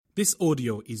This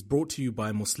audio is brought to you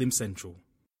by Muslim Central.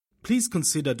 Please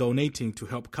consider donating to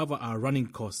help cover our running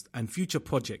costs and future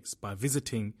projects by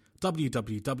visiting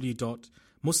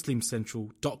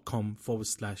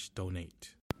www.muslimcentral.com/donate.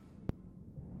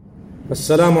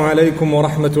 Assalamu alaikum wa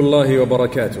rahmatullahi wa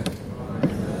barakatuh.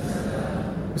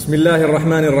 Bismillahir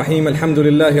Rahmanir Rahim.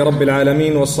 Alhamdulillahi Rabbil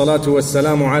Alameen. Wassalatu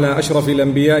wassalamu ala ashrafil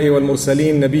anbiya'i wal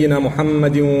mursaleen nabiyyina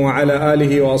Muhammadin wa ala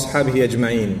alihi wa ashabihi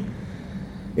ajma'een.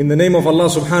 In the name of Allah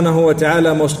subhanahu wa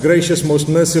ta'ala, most gracious, most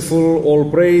merciful, all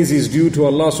praise is due to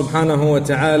Allah subhanahu wa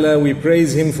ta'ala. We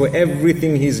praise Him for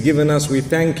everything He's given us. We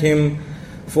thank Him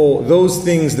for those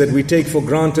things that we take for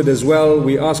granted as well.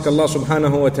 We ask Allah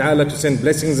subhanahu wa ta'ala to send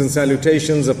blessings and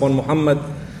salutations upon Muhammad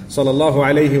sallallahu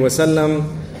alayhi wa sallam.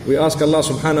 We ask Allah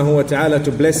subhanahu wa ta'ala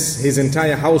to bless his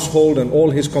entire household and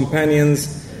all his companions.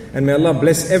 And may Allah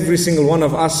bless every single one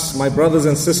of us, my brothers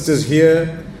and sisters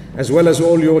here, as well as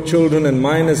all your children and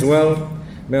mine as well.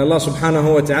 May Allah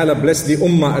subhanahu wa ta'ala bless the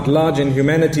ummah at large and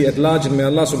humanity at large. And may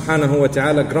Allah subhanahu wa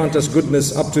ta'ala grant us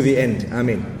goodness up to the end.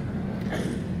 Ameen.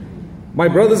 My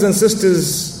brothers and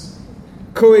sisters,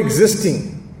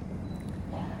 coexisting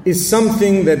is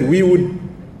something that we would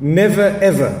never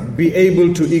ever be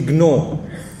able to ignore.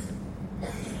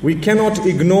 We cannot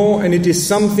ignore, and it is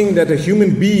something that a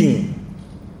human being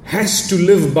has to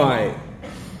live by.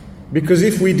 Because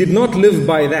if we did not live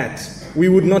by that, we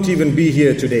would not even be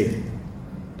here today.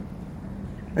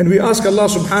 And we ask Allah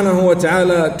subhanahu wa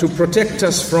ta'ala to protect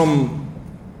us from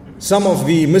some of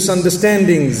the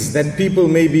misunderstandings that people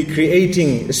may be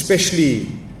creating, especially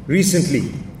recently.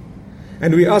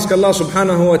 And we ask Allah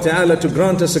subhanahu wa ta'ala to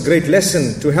grant us a great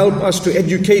lesson, to help us to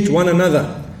educate one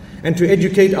another and to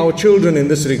educate our children in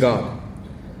this regard.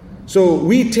 So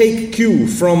we take cue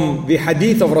from the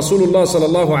hadith of Rasulullah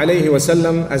sallallahu alayhi wa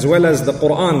sallam, as well as the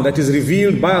Quran that is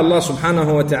revealed by Allah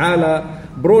subhanahu wa ta'ala,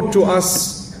 brought to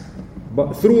us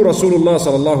through Rasulullah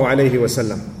sallallahu alayhi wa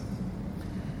sallam.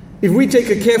 If we take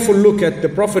a careful look at the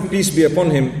Prophet, peace be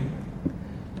upon him,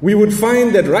 we would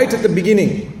find that right at the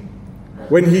beginning,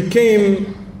 when he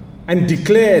came and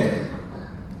declared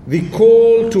the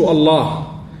call to Allah,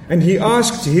 and he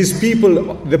asked his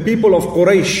people, the people of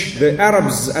Quraysh, the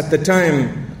Arabs at the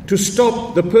time, to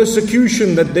stop the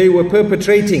persecution that they were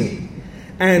perpetrating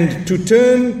and to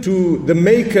turn to the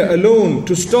Maker alone,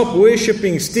 to stop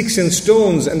worshipping sticks and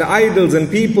stones and idols and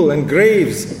people and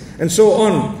graves and so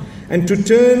on, and to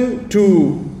turn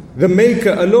to the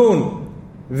Maker alone.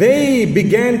 They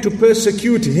began to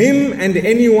persecute him and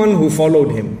anyone who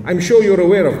followed him. I'm sure you're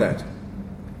aware of that.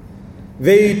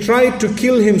 They tried to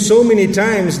kill him so many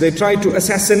times, they tried to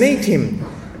assassinate him,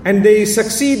 and they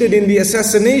succeeded in the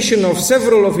assassination of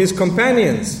several of his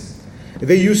companions.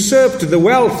 They usurped the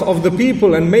wealth of the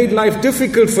people and made life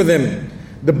difficult for them.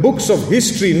 The books of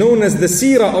history known as the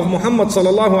Seerah of Muhammad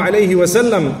sallallahu alayhi wa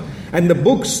sallam, and the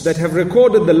books that have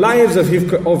recorded the lives of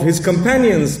his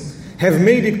companions have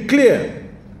made it clear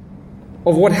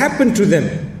of what happened to them.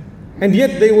 And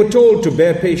yet they were told to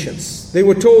bear patience. They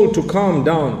were told to calm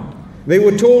down. They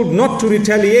were told not to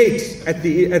retaliate at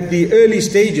the early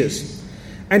stages.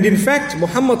 And in fact,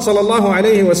 Muhammad sallallahu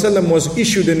alayhi wa sallam was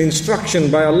issued an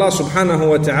instruction by Allah subhanahu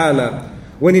wa ta'ala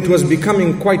when it was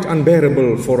becoming quite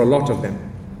unbearable for a lot of them.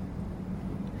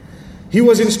 He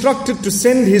was instructed to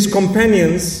send his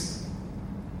companions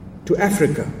to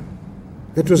Africa.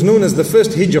 That was known as the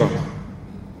first hijrah.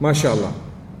 MashaAllah.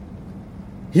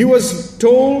 He was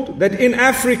told that in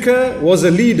Africa was a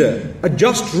leader, a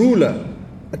just ruler,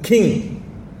 a king,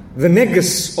 the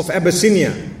Negus of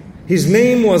Abyssinia. His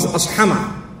name was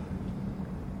Ashama.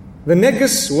 The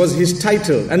Negus was his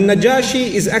title, and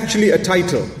Najashi is actually a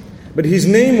title, but his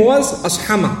name was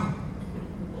Ashama.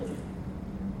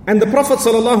 And the Prophet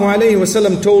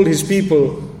ﷺ told his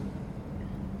people,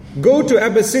 go to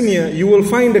Abyssinia, you will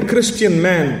find a Christian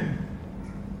man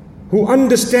who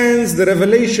understands the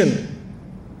revelation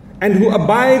and who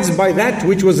abides by that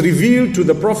which was revealed to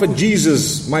the Prophet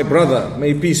Jesus, my brother,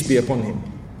 may peace be upon him.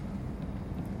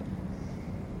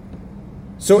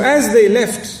 So as they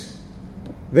left,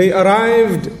 they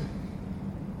arrived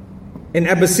in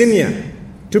Abyssinia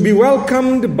to be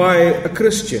welcomed by a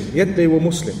Christian, yet they were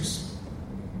Muslims.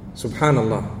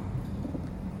 Subhanallah.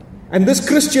 And this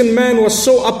Christian man was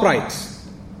so upright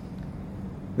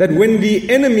that when the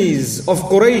enemies of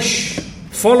Quraysh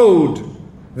followed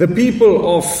the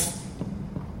people of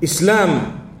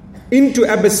Islam into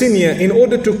Abyssinia in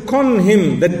order to con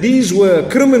him that these were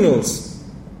criminals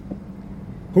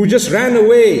who just ran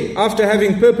away after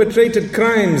having perpetrated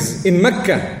crimes in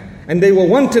Mecca, and they were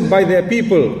wanted by their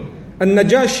people. And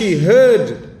Najashi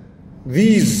heard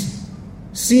these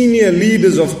senior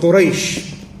leaders of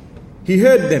Quraysh. He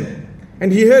heard them,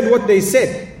 and he heard what they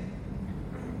said.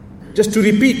 Just to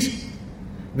repeat,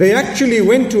 they actually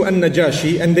went to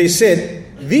An-Najashi and they said,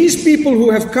 these people who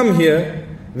have come here,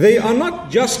 they are not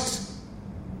just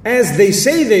as they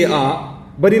say they are,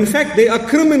 but in fact they are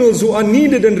criminals who are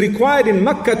needed and required in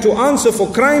Makkah to answer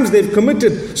for crimes they've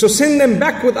committed. So send them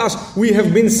back with us. We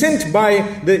have been sent by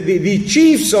the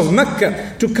chiefs of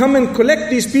Makkah to come and collect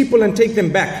these people and take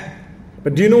them back.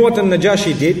 But do you know what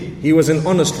An-Najashi did? He was an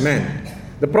honest man.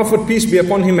 The Prophet, peace be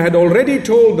upon him, had already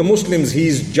told the Muslims he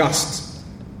is just.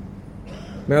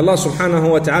 May Allah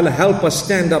subhanahu wa ta'ala help us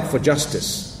stand up for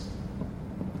justice.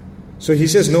 So he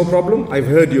says, no problem, I've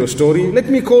heard your story. Let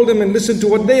me call them and listen to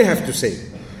what they have to say.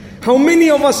 How many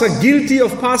of us are guilty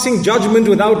of passing judgment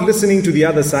without listening to the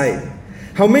other side?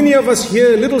 How many of us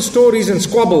hear little stories and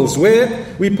squabbles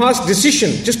where we pass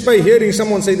decision just by hearing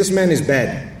someone say this man is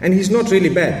bad, and he's not really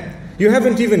bad. You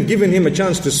haven't even given him a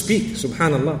chance to speak,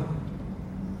 subhanallah.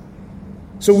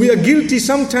 So we are guilty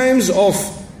sometimes of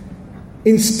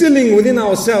instilling within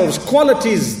ourselves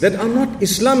qualities that are not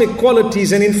Islamic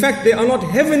qualities, and in fact they are not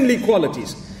heavenly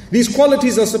qualities. These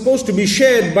qualities are supposed to be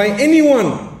shared by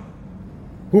anyone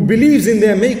who believes in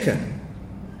their Maker.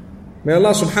 May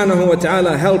Allah subhanahu wa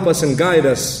ta'ala help us and guide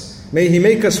us. May He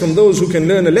make us from those who can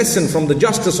learn a lesson from the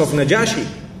justice of Najashi,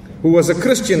 who was a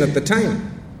Christian at the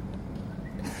time.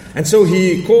 And so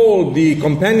he called the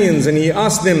companions and he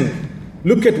asked them,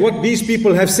 look at what these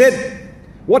people have said.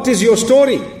 What is your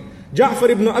story? Ja'far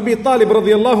ibn Abi Talib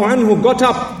radiallahu anhu got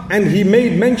up and he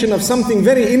made mention of something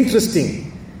very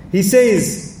interesting. He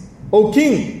says, O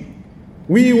king,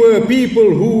 we were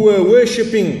people who were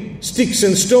worshipping sticks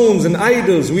and stones and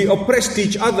idols. We oppressed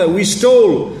each other. We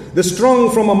stole the strong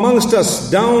from amongst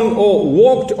us down or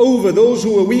walked over those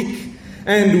who were weak.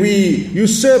 And we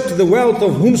usurped the wealth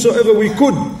of whomsoever we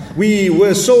could. We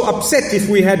were so upset if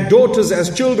we had daughters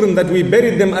as children that we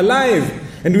buried them alive.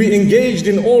 And we engaged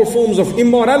in all forms of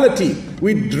immorality.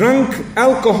 We drank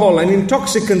alcohol and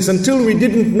intoxicants until we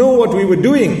didn't know what we were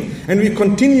doing. And we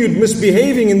continued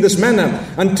misbehaving in this manner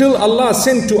until Allah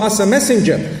sent to us a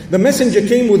messenger. The messenger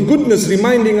came with goodness,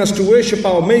 reminding us to worship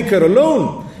our Maker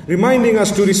alone, reminding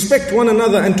us to respect one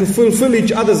another and to fulfill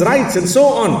each other's rights and so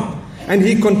on. And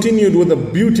he continued with a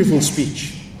beautiful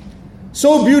speech.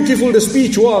 So beautiful the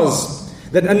speech was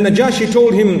that An-Najashi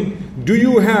told him, do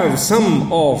you have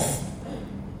some of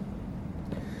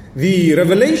the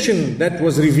revelation that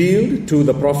was revealed to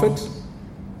the Prophet?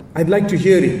 I'd like to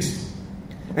hear it.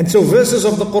 And so verses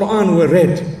of the Quran were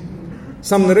read.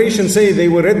 Some narrations say they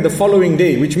were read the following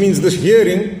day, which means this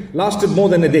hearing lasted more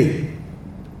than a day.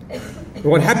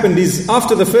 What happened is,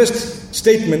 after the first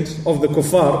statement of the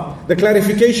kuffar, the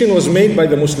clarification was made by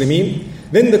the Muslimin.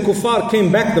 Then the kuffar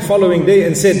came back the following day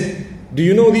and said, do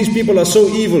you know these people are so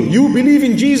evil? You believe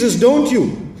in Jesus, don't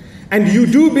you? And you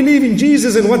do believe in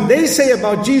Jesus, and what they say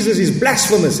about Jesus is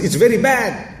blasphemous. It's very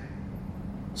bad.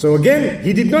 So again,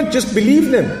 he did not just believe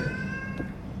them.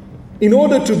 In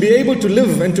order to be able to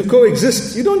live and to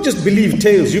coexist, you don't just believe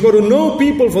tales. You got to know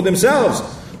people for themselves.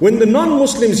 When the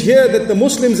non-Muslims hear that the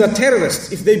Muslims are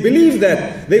terrorists, if they believe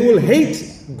that, they will hate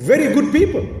very good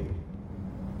people.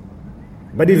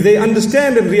 But if they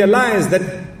understand and realize that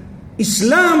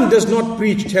Islam does not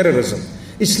preach terrorism,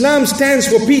 Islam stands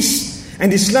for peace,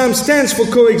 and Islam stands for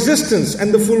coexistence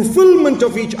and the fulfillment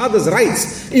of each other's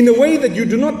rights in a way that you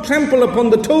do not trample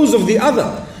upon the toes of the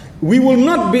other. We will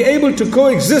not be able to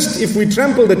coexist if we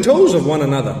trample the toes of one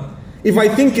another. If I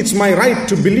think it's my right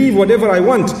to believe whatever I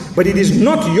want, but it is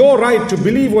not your right to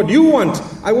believe what you want,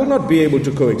 I will not be able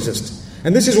to coexist.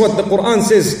 And this is what the Quran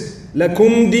says,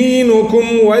 لَكُمْ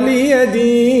دِينُكُمْ وَلِيَ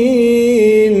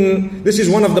دِينٍ. This is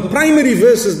one of the primary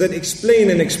verses that explain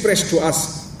and express to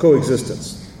us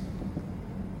coexistence.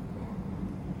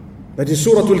 That is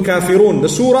Surah Al-Kafirun, the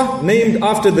surah named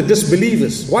after the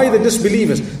disbelievers. Why the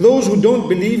disbelievers? Those who don't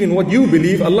believe in what you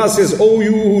believe. Allah says, O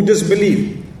you who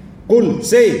disbelieve. Qul,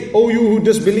 say, O you who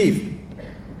disbelieve.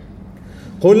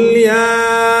 قُلْ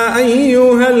يَا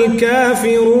أَيُّهَا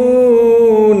الْكَافِرُونَ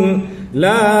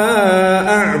لَا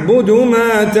أَعْبُدُ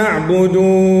مَا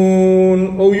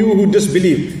تَعْبُدُونَ. O you who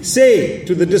disbelieve. Say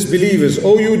to the disbelievers,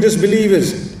 O you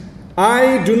disbelievers,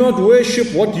 I do not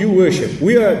worship what you worship.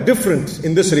 We are different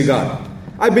in this regard.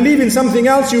 I believe in something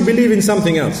else, you believe in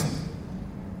something else.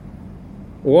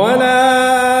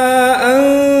 وَلَا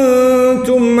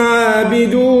أَنْتُمْ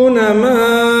عَابِدُونَ مَا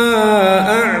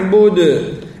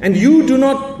أَعْبُدُ. And you do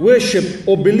not worship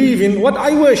or believe in what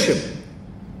I worship.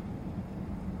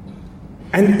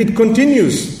 And it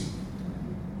continues.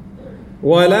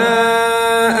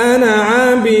 وَلَا أَنَا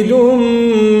عَابِدٌ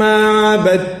مَا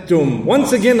عَبَدْتُمْ.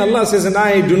 Once again Allah says, and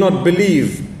I do not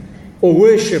believe or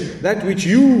worship that which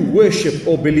you worship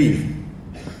or believe.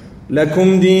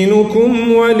 لَكُمْ دِينُكُمْ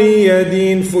وَلِيَ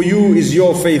دِينٌ. For you is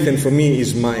your faith and for me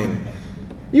is mine.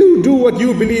 You do what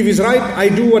you believe is right, I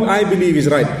do what I believe is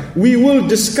right. We will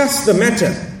discuss the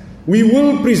matter. We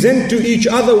will present to each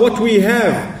other what we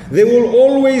have. There will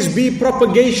always be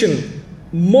propagation.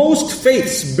 Most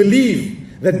faiths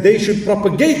believe that they should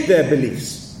propagate their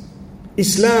beliefs.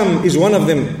 Islam is one of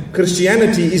them,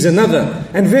 Christianity is another,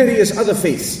 and various other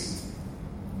faiths.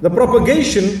 The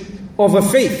propagation of a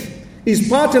faith is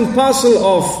part and parcel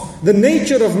of the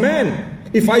nature of man.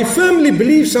 If I firmly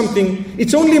believe something,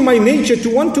 it's only my nature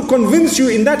to want to convince you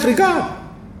in that regard.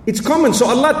 It's common. So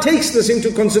Allah takes this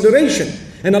into consideration.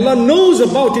 And Allah knows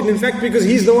about it, in fact, because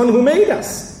He's the one who made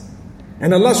us.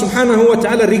 And Allah subhanahu wa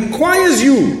ta'ala requires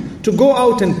you to go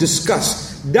out and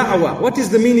discuss. Da'wah. What is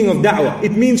the meaning of da'wah?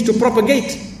 It means to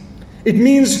propagate.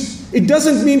 It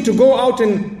doesn't mean to go out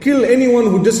and kill anyone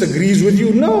who disagrees with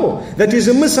you. No. That is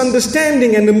a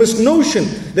misunderstanding and a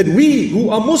misnotion that we who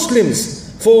are Muslims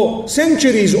for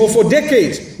centuries or for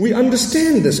decades, we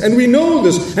understand this and we know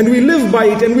this and we live by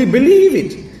it and we believe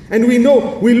it. And we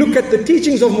know, we look at the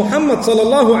teachings of Muhammad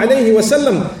sallallahu alayhi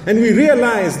wasallam and we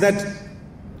realize that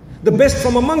the best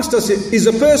from amongst us is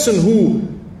a person who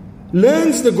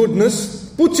learns the goodness,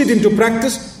 puts it into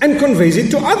practice and conveys it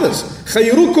to others.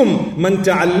 خَيْرُكُمْ مَنْ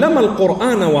تَعَلَّمَ الْقُرْآنَ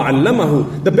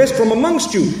وَعَلَّمَهُ. The best from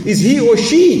amongst you is he or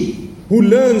she who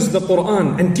learns the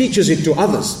Qur'an and teaches it to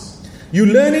others. You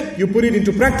learn it, you put it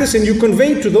into practice and you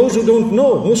convey it to those who don't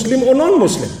know, Muslim or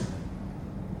non-Muslim.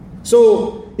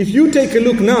 So, if you take a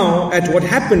look now at what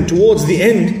happened towards the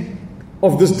end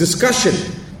of this discussion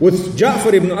with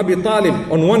Ja'far ibn Abi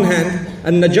Talib on one hand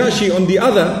and Najashi on the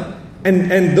other,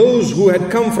 and those who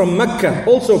had come from Mecca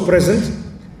also present,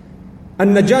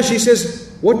 and Najashi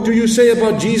says, what do you say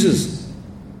about Jesus?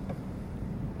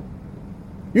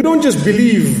 You don't just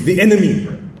believe the enemy.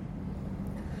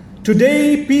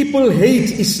 Today people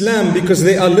hate Islam because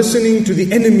they are listening to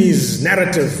the enemy's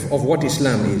narrative of what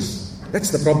Islam is. That's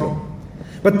the problem.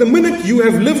 But the minute you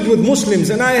have lived with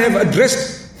Muslims, and I have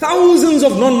addressed thousands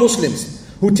of non-Muslims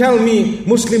who tell me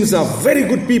Muslims are very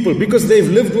good people because they've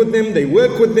lived with them, they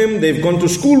work with them, they've gone to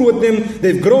school with them,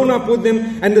 they've grown up with them.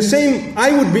 And the same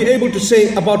I would be able to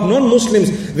say about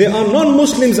non-Muslims. There are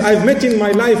non-Muslims I've met in my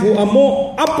life who are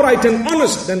more upright and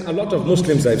honest than a lot of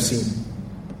Muslims I've seen.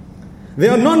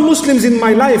 There are non-Muslims in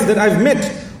my life that I've met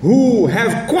who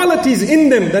have qualities in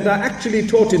them that are actually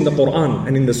taught in the Quran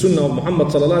and in the Sunnah of Muhammad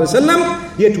sallallahu alaihi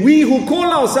wasallam. Yet we who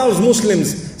call ourselves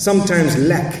Muslims sometimes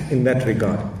lack in that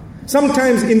regard.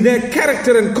 Sometimes in their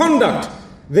character and conduct,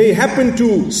 they happen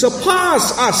to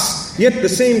surpass us. Yet the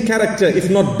same character,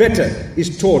 if not better,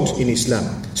 is taught in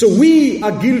Islam. So we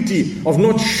are guilty of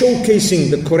not showcasing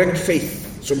the correct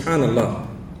faith. Subhanallah.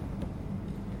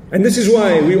 And this is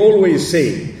why we always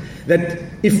say that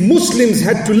if Muslims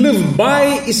had to live by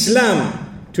Islam,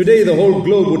 today the whole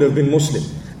globe would have been Muslim.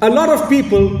 A lot of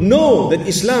people know that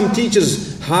Islam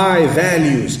teaches high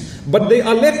values, but they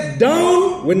are let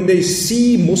down when they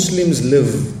see Muslims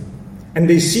live. And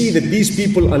they see that these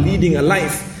people are leading a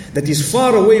life that is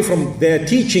far away from their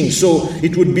teaching. So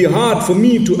it would be hard for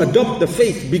me to adopt the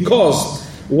faith, because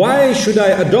why should I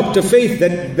adopt a faith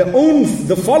that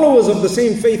the followers of the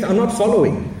same faith are not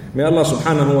following? May Allah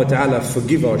subhanahu wa ta'ala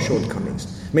forgive our shortcomings.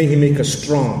 May He make us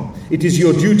strong. It is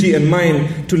your duty and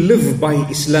mine to live by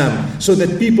Islam so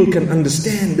that people can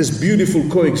understand this beautiful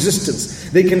coexistence.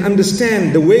 They can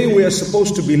understand the way we are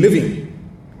supposed to be living.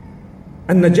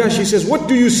 And Najashi says, what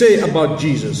do you say about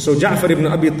Jesus? So Ja'far ibn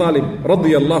Abi Talib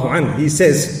radiyallahu anhu, he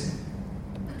says,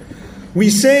 we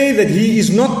say that He is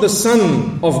not the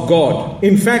Son of God.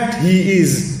 In fact, He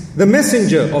is the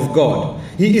messenger of God.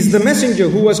 He is the messenger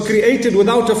who was created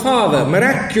without a father,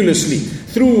 miraculously,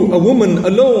 through a woman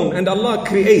alone, and Allah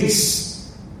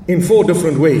creates in 4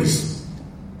 different ways.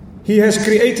 He has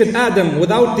created Adam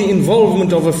without the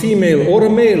involvement of a female or a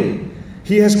male.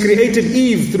 He has created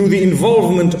Eve through the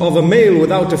involvement of a male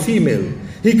without a female.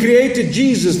 He created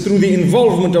Jesus through the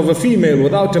involvement of a female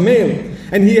without a male.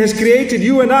 And He has created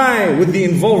you and I with the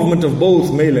involvement of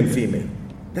both male and female.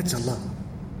 That's Allah.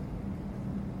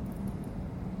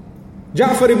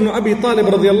 Ja'far ibn Abi Talib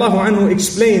radiyallahu anhu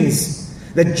explains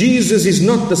that Jesus is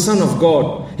not the Son of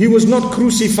God. He was not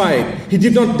crucified. He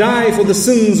did not die for the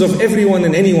sins of everyone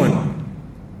and anyone.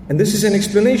 And this is an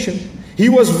explanation. He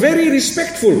was very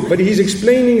respectful, but he's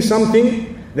explaining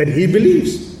something that he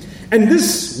believes. And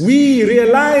this we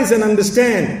realize and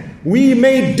understand. We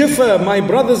may differ, my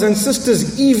brothers and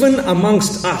sisters, even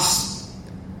amongst us.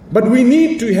 But we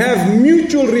need to have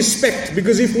mutual respect,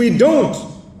 because if we don't,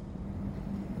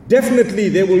 definitely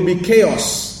there will be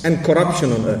chaos and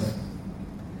corruption on earth.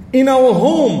 In our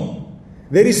home,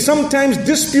 there is sometimes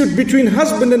dispute between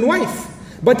husband and wife,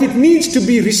 but it needs to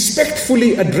be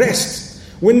respectfully addressed.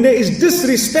 When there is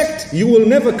disrespect, you will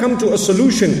never come to a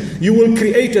solution. You will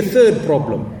create a third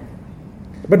problem.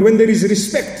 But when there is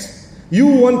respect, you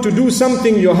want to do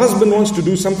something, your husband wants to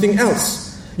do something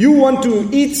else. You want to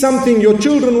eat something, your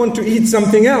children want to eat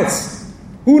something else.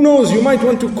 Who knows, you might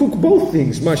want to cook both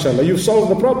things, mashallah, you've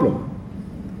solved the problem.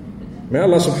 May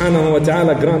Allah subhanahu wa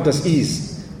ta'ala grant us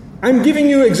ease. I'm giving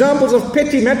you examples of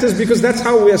petty matters because that's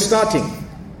how we are starting.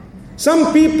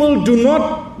 Some people do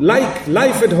not like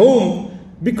life at home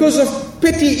because of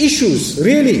petty issues,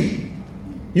 really.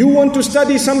 You want to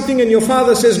study something and your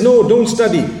father says, no, don't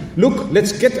study. Look,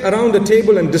 let's get around the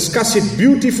table and discuss it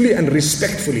beautifully and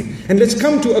respectfully. And let's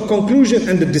come to a conclusion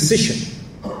and a decision.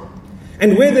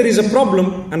 And where there is a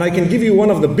problem, and I can give you one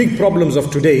of the big problems of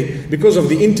today, because of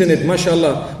the internet,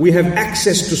 mashallah, we have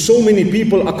access to so many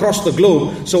people across the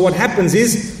globe. So what happens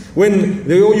is, when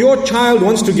your child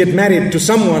wants to get married to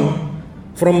someone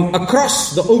from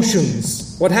across the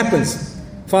oceans, what happens?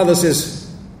 Father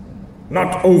says,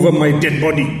 not over my dead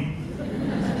body.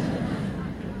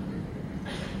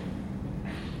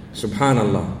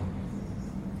 Subhanallah.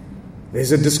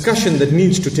 There's a discussion that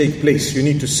needs to take place. You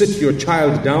need to sit your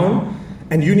child down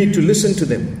and you need to listen to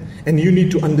them and you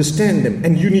need to understand them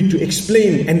and you need to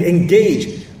explain and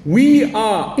engage. We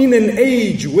are in an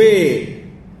age where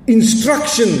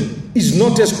instruction is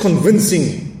not as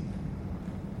convincing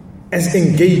as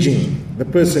engaging the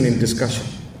person in discussion.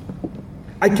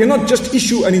 I cannot just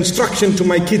issue an instruction to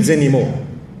my kids anymore.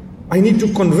 I need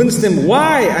to convince them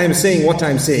why I am saying what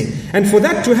I am saying. And for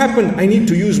that to happen, I need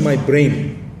to use my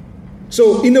brain.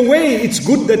 So in a way, it's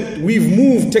good that we've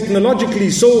moved technologically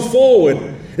so forward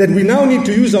that we now need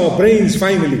to use our brains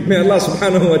finally. May Allah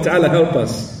subhanahu wa ta'ala help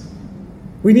us.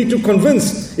 We need to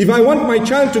convince. If I want my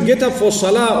child to get up for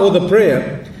salah or the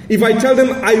prayer, if I tell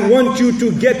them, I want you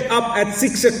to get up at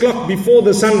 6 o'clock before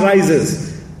the sun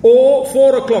rises, or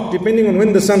 4 o'clock, depending on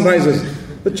when the sun rises,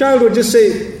 the child will just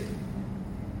say,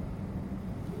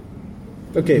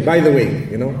 okay, by the way,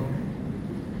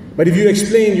 But if you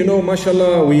explain,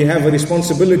 mashallah, we have a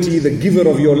responsibility, the giver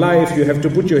of your life, you have to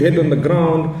put your head on the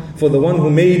ground for the one who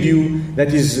made you.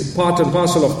 That is part and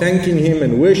parcel of thanking him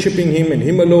and worshipping him and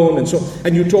him alone and so.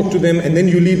 And you talk to them and then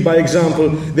you lead by example.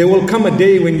 There will come a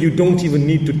day when you don't even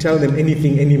need to tell them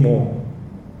anything anymore.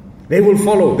 They will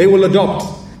follow, they will adopt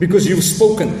because you've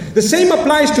spoken. The same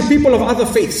applies to people of other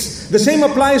faiths. The same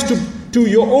applies to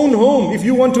your own home. If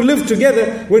you want to live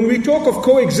together, when we talk of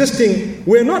coexisting,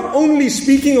 we're not only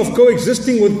speaking of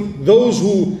coexisting with those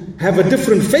who have a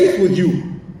different faith with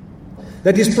you.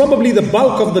 That is probably the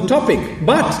bulk of the topic.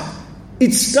 But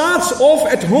it starts off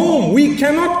at home. We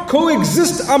cannot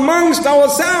coexist amongst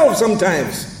ourselves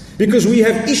sometimes because we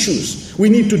have issues we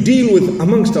need to deal with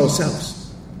amongst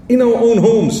ourselves. In our own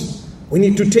homes, we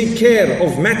need to take care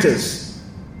of matters.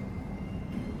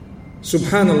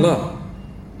 Subhanallah.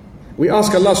 We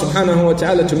ask Allah subhanahu wa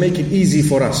ta'ala to make it easy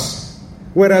for us.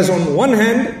 Whereas on one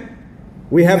hand,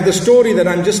 we have the story that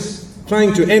I'm just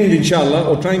trying to end inshallah,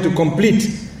 or trying to complete.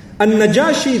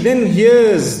 An-Najashi then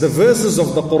hears the verses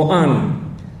of the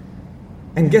Quran.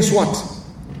 And guess what?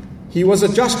 He was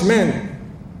a just man.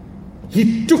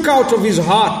 He took out of his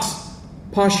heart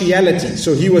partiality,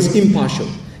 so he was impartial.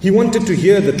 He wanted to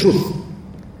hear the truth.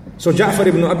 So Ja'far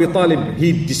ibn Abi Talib,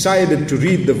 he decided to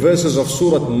read the verses of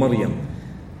Surah Maryam.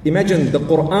 Imagine the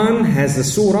Quran has a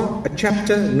surah, a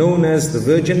chapter known as the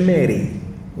Virgin Mary.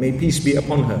 May peace be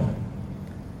upon her.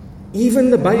 Even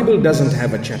the Bible doesn't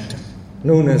have a chapter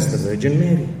known as the Virgin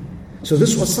Mary. So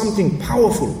this was something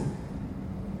powerful.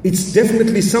 It's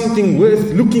definitely something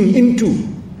worth looking into.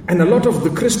 And a lot of the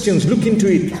Christians look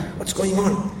into it. What's going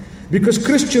on? Because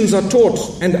Christians are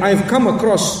taught, and I've come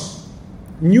across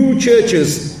new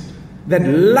churches that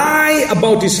lie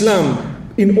about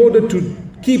Islam in order to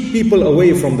keep people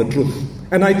away from the truth.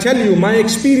 And I tell you, my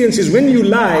experience is when you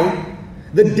lie,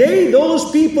 the day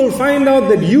those people find out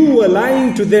that you were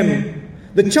lying to them,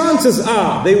 the chances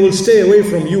are they will stay away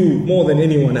from you more than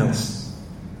anyone else.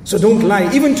 So don't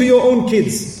lie, even to your own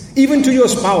kids, even to your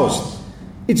spouse.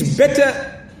 It's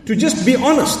better to just be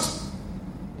honest.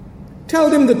 Tell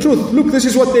them the truth. Look, this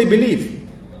is what they believe.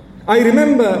 I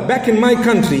remember back in my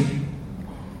country,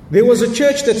 there was a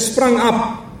church that sprung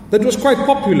up that was quite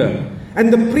popular.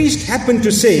 And the priest happened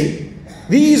to say,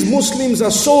 these Muslims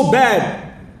are so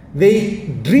bad, they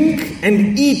drink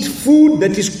and eat food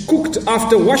that is cooked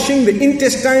after washing the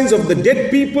intestines of the dead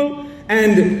people,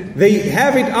 and they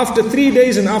have it after 3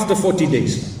 days and after 40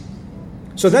 days.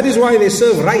 So that is why they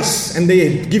serve rice and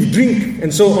they give drink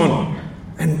and so on.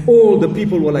 And all the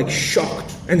people were like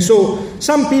shocked And so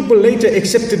some people later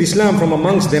accepted Islam from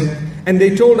amongst them, and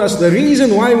they told us the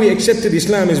reason why we accepted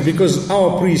Islam is because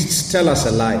our priests tell us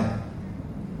a lie.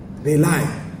 They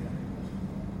lie.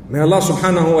 May Allah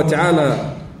subhanahu wa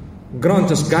ta'ala grant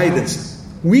us guidance.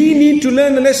 We need to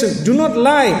learn a lesson. Do not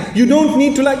lie. You don't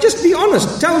need to lie. Just be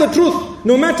honest. Tell the truth.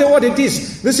 No matter what it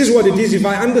is. This is what it is. If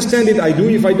I understand it, I do.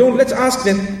 If I don't, let's ask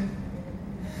them.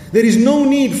 There is no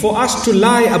need for us to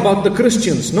lie about the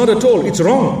Christians. Not at all. It's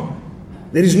wrong.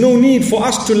 There is no need for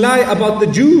us to lie about the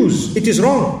Jews. It is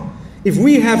wrong. If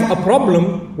we have a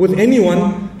problem with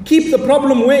anyone, keep the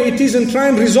problem where it is and try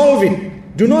and resolve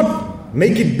it. Do not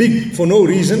make it big for no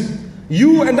reason.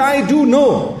 You and I do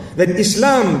know that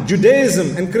Islam,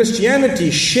 Judaism and Christianity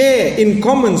share in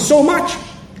common so much.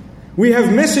 We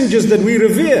have messengers that we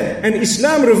revere, and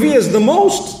Islam reveres the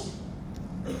most.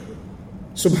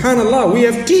 Subhanallah, we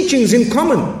have teachings in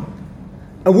common.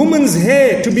 A woman's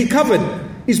hair to be covered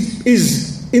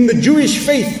is in the Jewish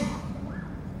faith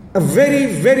a very,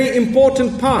 very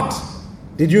important part.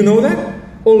 Did you know that?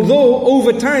 Although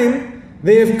over time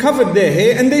they have covered their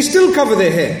hair, and they still cover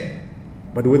their hair,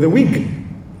 but with a wig.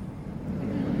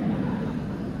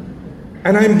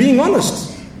 And I'm being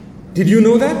honest. Did you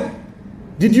know that?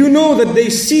 Did you know that they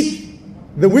seat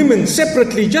the women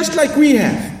separately just like we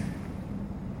have?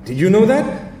 Did you know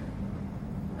that?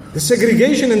 The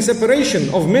segregation and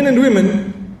separation of men and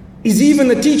women is even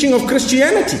a teaching of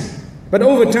Christianity. But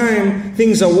over time,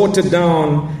 things are watered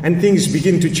down and things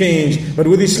begin to change. But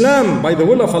with Islam, by the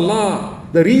will of Allah,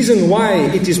 the reason why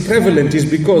it is prevalent is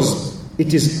because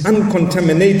it is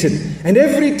uncontaminated. And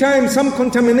every time some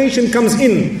contamination comes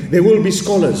in, there will be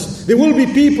scholars, there will be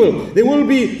people, there will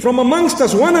be from amongst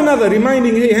us one another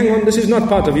reminding, hey, hang on, this is not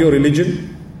part of your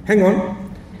religion. Hang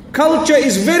on. Culture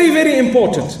is very, very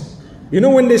important. You know,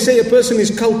 when they say a person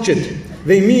is cultured,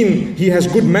 they mean he has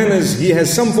good manners, he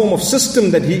has some form of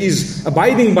system that he is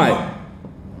abiding by.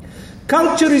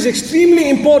 Culture is extremely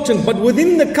important, but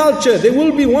within the culture, there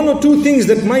will be one or two things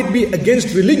that might be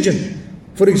against religion.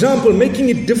 For example, making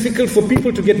it difficult for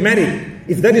people to get married.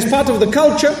 If that is part of the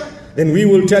culture, then we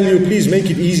will tell you, please make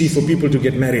it easy for people to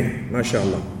get married.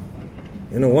 MashaAllah.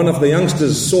 You know, one of the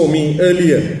youngsters saw me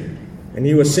earlier, and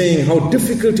he was saying how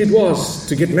difficult it was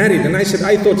to get married. And I said,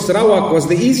 I thought Sarawak was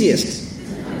the easiest.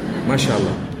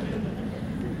 MashaAllah.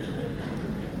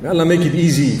 May Allah make it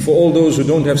easy for all those who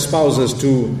don't have spouses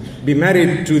to be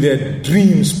married to their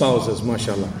dream spouses.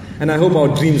 MashaAllah. And I hope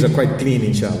our dreams are quite clean,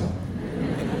 inshallah.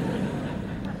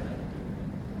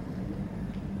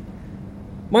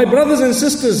 My brothers and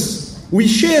sisters, we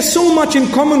share so much in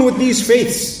common with these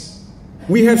faiths.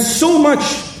 We have so much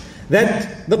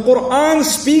that the Quran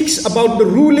speaks about the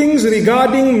rulings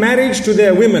regarding marriage to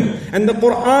their women. And the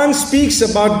Quran speaks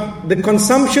about the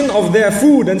consumption of their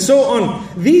food and so on.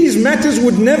 These matters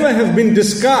would never have been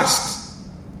discussed.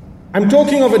 I'm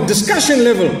talking of a discussion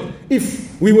level.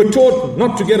 If we were taught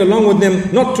not to get along with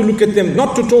them, not to look at them,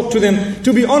 not to talk to them,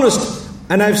 to be honest.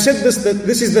 And I've said this, that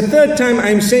this is the third time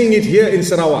I'm saying it here in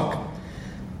Sarawak.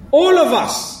 All of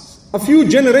us, a few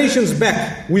generations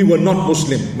back, we were not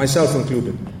Muslim, myself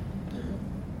included.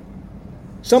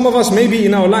 Some of us maybe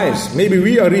in our lives, maybe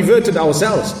we are reverted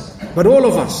ourselves. But all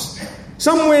of us,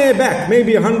 somewhere back,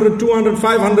 maybe 100, 200,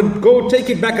 500, go take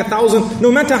it back 1,000,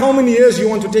 no matter how many years you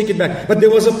want to take it back. But there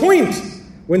was a point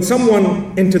when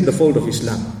someone entered the fold of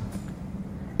Islam.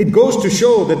 It goes to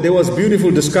show that there was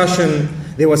beautiful discussion,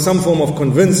 there was some form of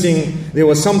convincing, there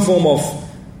was some form of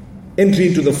entry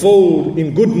into the fold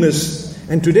in goodness.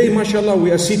 And today, mashallah, we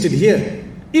are seated here.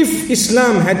 If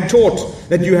Islam had taught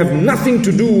that you have nothing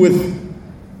to do with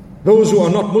those who are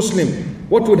not Muslim,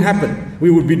 what would happen? We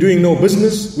would be doing no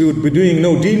business, we would be doing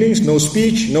no dealings, no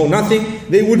speech, no nothing.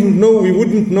 They wouldn't know, we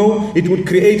wouldn't know. It would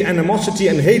create animosity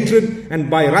and hatred, and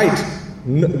by right,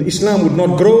 Islam would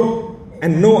not grow.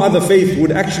 And no other faith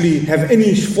would actually have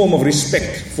any form of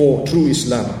respect for true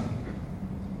Islam.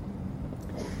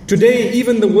 Today,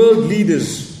 even the world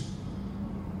leaders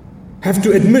have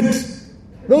to admit,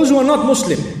 those who are not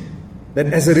Muslim,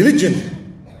 that as a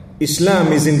religion,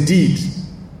 Islam is indeed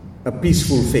a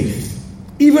peaceful faith.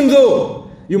 Even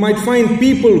though you might find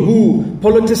people who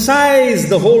politicize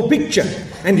the whole picture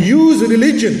and use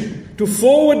religion to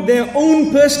forward their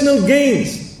own personal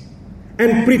gains,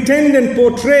 and pretend and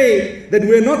portray that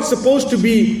we're not supposed to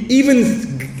be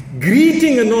even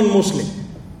greeting a non-Muslim.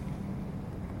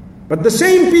 But the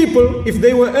same people, if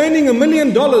they were earning $1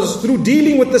 million through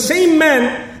dealing with the same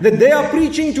man that they are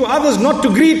preaching to others not to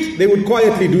greet, they would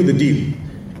quietly do the deal.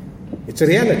 It's a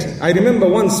reality. I remember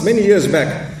once, many years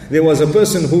back, there was a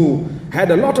person who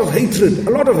had a lot of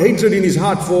hatred in his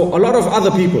heart for a lot of other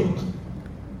people.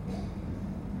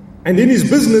 And in his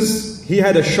business, he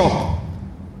had a shop.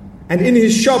 And in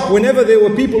his shop, whenever there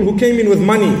were people who came in with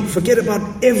money, forget about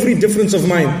every difference of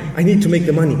mind. I need to make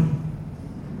the money.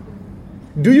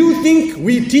 Do you think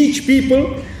we teach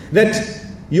people that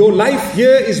your life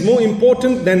here is more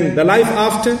important than the life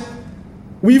after?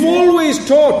 We've always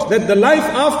taught that the life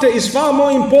after is far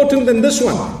more important than this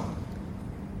one.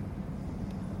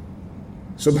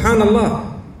 Subhanallah.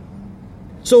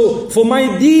 So for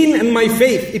my deen and my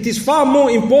faith, it is far more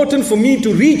important for me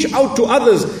to reach out to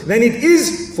others than it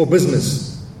is for business.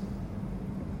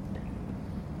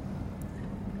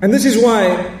 And this is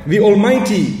why the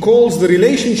Almighty calls the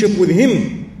relationship with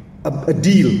Him a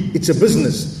deal. It's a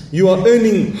business. You are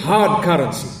earning hard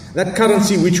currency. That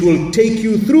currency which will take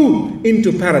you through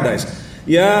into paradise.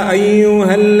 يا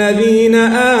أيها الذين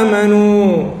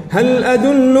آمنوا هل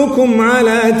أدلكم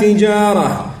على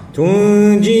تجارة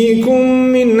تنجيكم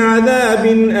من عذاب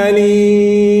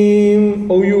أليم.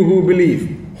 O you who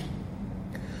believe,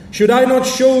 should I not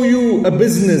show you a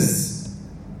business?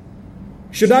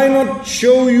 Should I not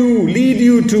lead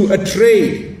you to a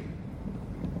trade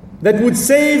that would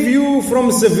save you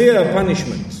from severe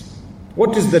punishment?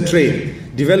 What is the trade?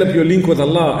 Develop your link with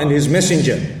Allah and His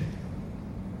Messenger,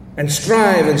 and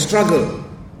strive and struggle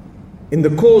in the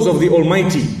cause of the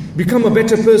Almighty. Become a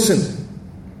better person.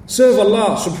 Serve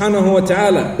Allah subhanahu wa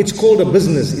ta'ala. It's called a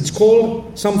business. It's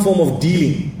called some form of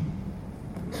dealing.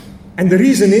 And the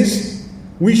reason is,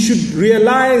 we should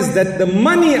realize that the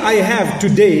money I have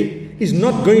today is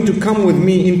not going to come with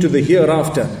me into the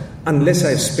hereafter unless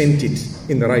I've spent it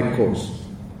in the right cause.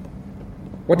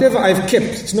 Whatever I've kept,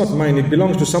 it's not mine, it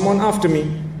belongs to someone after me.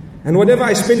 And whatever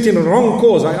I spent in the wrong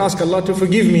cause, I ask Allah to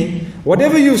forgive me.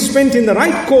 Whatever you've spent in the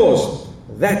right cause,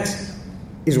 that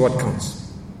is what counts.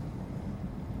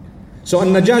 So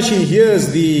An-Najashi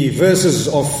hears the verses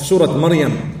of Surah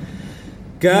Maryam.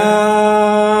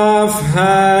 كافها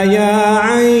يا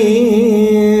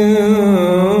عين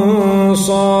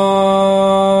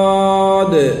صاد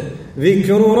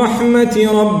ذكر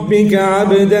رحمة ربك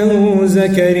عبده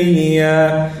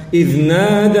زكريا إذ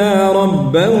نادى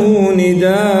ربه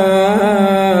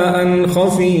نداء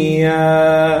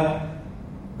خفيا.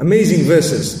 Amazing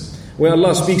verses where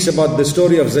Allah speaks about the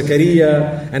story of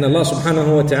Zakaria, and Allah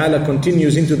subhanahu wa ta'ala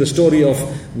continues into the story of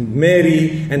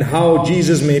Mary and how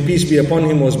Jesus, may peace be upon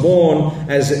him, was born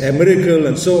as a miracle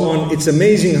and so on. It's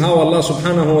amazing how Allah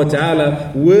subhanahu wa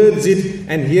ta'ala words it,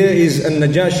 and here is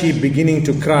An-Najashi beginning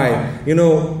to cry. You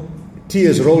know,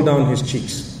 tears roll down his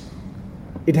cheeks.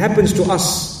 It happens to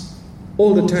us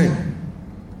all the time.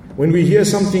 When we hear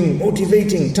something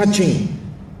motivating, touching,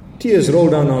 tears roll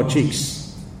down our cheeks.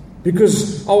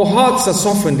 Because our hearts are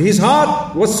softened. His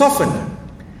heart was softened.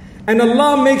 And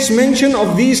Allah makes mention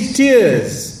of these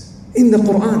tears in the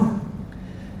Quran.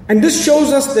 And this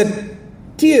shows us that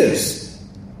tears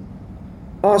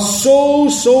are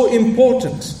so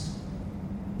important.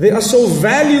 They are so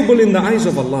valuable in the eyes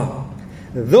of Allah.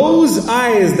 Those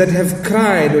eyes that have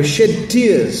cried or shed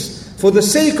tears for the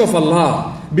sake of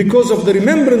Allah, because of the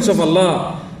remembrance of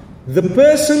Allah, the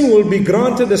person will be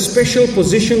granted a special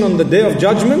position on the Day of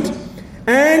Judgment,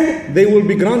 and they will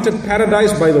be granted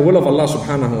paradise by the will of Allah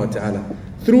subhanahu wa ta'ala,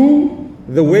 through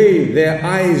the way their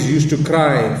eyes used to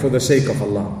cry for the sake of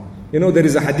Allah. You know, there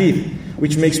is a hadith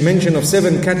which makes mention of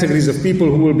 7 categories of people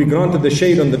who will be granted the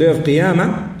shade on the Day of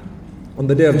Qiyamah, on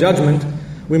the Day of Judgment.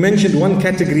 We mentioned one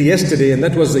category yesterday, and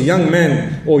that was a young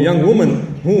man or young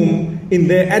woman whom in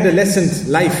their adolescent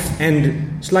life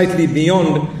and slightly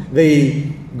beyond, they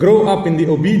grow up in the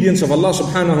obedience of Allah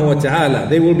subhanahu wa ta'ala.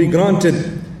 They will be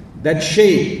granted that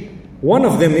shade. One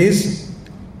of them is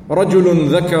رَجُلٌ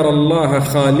ذَكَرَ اللَّهَ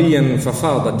خَالِيًا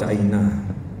فَفَاضَتْ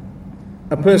عَيْنَاهُ.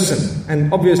 A person,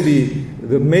 and obviously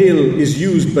the male is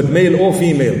used, but male or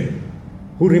female,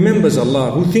 who remembers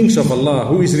Allah, who thinks of Allah,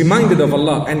 who is reminded of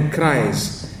Allah and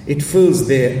cries, it fills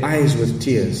their eyes with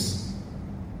tears.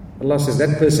 Allah says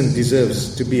that person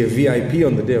deserves to be a VIP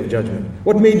on the Day of Judgment.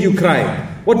 What made you cry?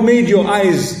 What made your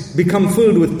eyes become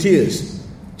filled with tears?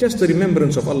 Just the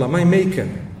remembrance of Allah, my Maker,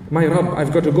 my Rabb.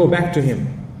 I've got to go back to Him.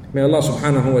 May Allah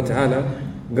subhanahu wa ta'ala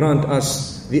grant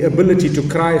us the ability to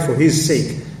cry for His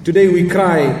sake. Today we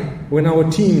cry when our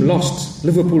team lost.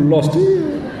 Liverpool lost.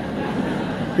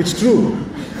 It's true.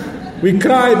 We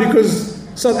cry because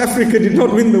South Africa did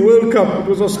not win the World Cup. It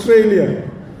was Australia.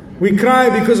 We cry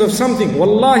because of something.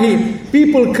 Wallahi,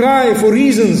 people cry for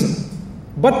reasons,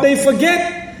 but they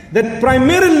forget that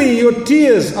primarily your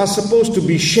tears are supposed to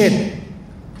be shed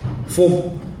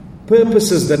for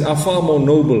purposes that are far more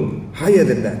noble, higher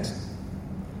than that.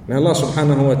 May Allah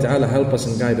subhanahu wa ta'ala help us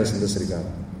and guide us in this regard.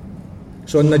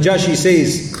 So Najashi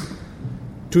says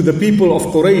to the people of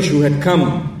Quraysh who had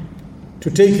come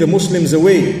to take the Muslims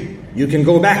away. You can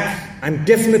go back. I'm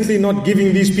definitely not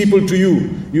giving these people to you.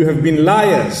 You have been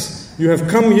liars. You have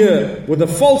come here with a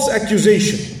false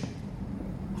accusation.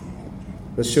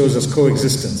 This shows us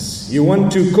coexistence. You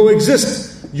want to coexist.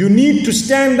 You need to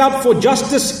stand up for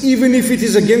justice even if it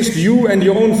is against you and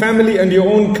your own family and your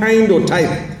own kind or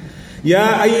type.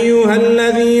 يا أيها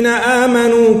الذين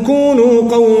آمنوا كونوا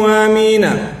قوامين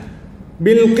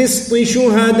بالقسط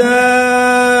شهداء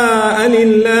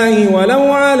لله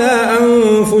ولو على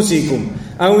أنفسكم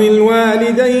أو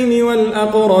الوالدين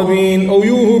والأقربين. O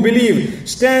you who believe,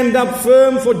 stand up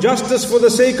firm for justice for the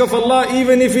sake of Allah,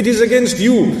 even if it is against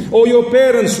you or your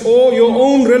parents or your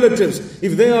own relatives.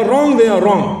 If they are wrong, they are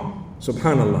wrong.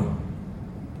 Subhanallah.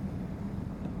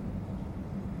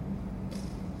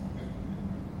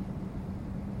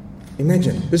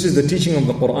 Imagine, this is the teaching of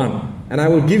the Quran. And I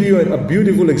will give you a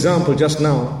beautiful example just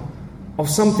now of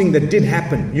something that did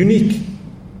happen, unique.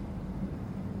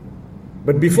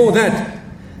 But before that,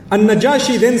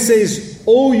 An-Najashi then says,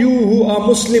 O you who are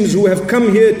Muslims who have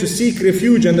come here to seek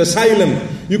refuge and asylum,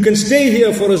 you can stay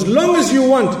here for as long as you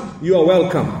want. You are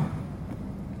welcome.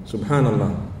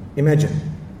 Subhanallah. Imagine.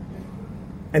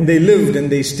 And they lived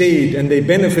and they stayed and they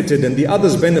benefited and the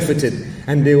others benefited.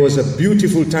 And there was a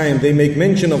beautiful time. They make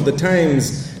mention of the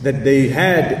times that they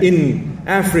had in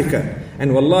Africa.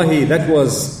 And wallahi, that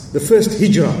was the first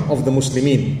hijrah of the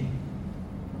Muslimin.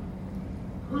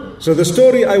 So the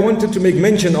story I wanted to make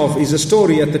mention of is a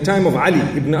story at the time of Ali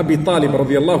ibn Abi Talib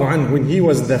radiallahu anhu, when he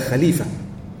was the Khalifa.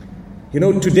 You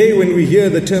know, today when we hear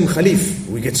the term Khalif,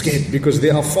 we get scared because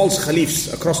there are false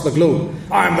Khalifs across the globe.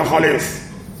 I am the Khalif.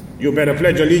 You better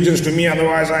pledge allegiance to me,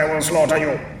 otherwise I will slaughter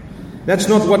you. That's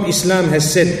not what Islam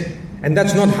has said. And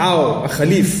that's not how a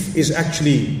Khalif is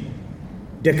actually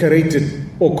decorated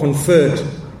or conferred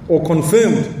or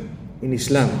confirmed in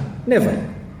Islam.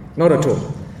 Never. Not at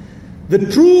all. The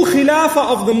true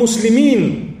Khilafah of the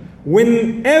Muslimin,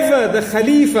 whenever the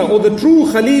Khalifa or the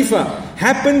true Khalifa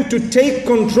happened to take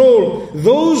control,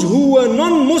 those who were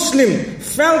non-Muslim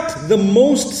felt the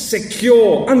most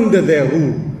secure under their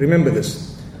rule. Remember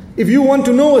this. If you want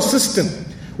to know a system,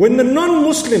 when the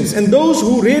non-Muslims and those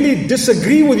who really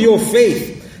disagree with your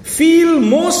faith feel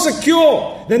more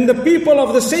secure than the people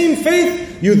of the same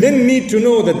faith, you then need to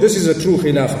know that this is a true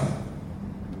Khilafah.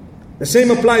 The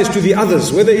same applies to the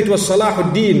others, whether it was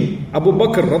Salahuddin, Abu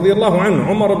Bakr radiallahu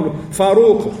anhu, Umar ibn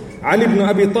Faruq, Ali ibn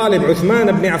Abi Talib, Uthman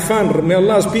ibn Affan, may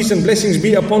Allah's peace and blessings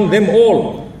be upon them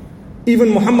all. Even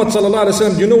Muhammad sallallahu alaihi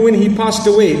wasallam, you know when he passed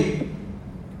away,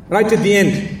 right at the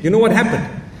end, you know what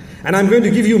happened? And I'm going to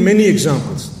give you many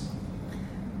examples.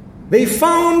 They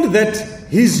found that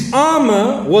his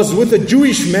armor was with a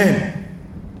Jewish man.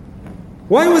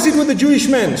 Why was it with a Jewish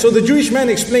man? So the Jewish man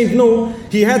explained, no,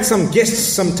 he had some guests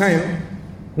sometime,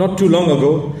 not too long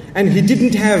ago, and he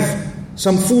didn't have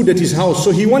some food at his house.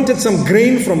 So he wanted some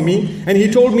grain from me, and he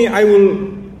told me, I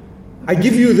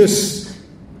give you this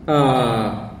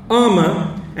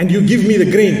armor, and you give me the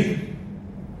grain.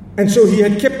 And so he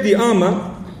had kept the armor,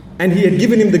 and he had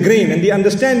given him the grain. And the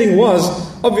understanding was,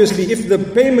 obviously, if the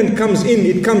payment comes in,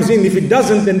 it comes in. If it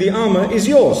doesn't, then the armor is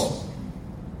yours.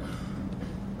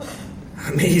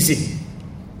 Amazing.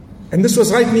 And this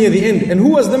was right near the end. And who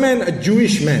was the man? A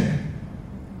Jewish man.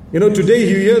 You know, today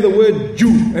you hear the word Jew,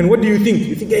 and what do you think?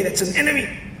 You think, hey, that's an enemy.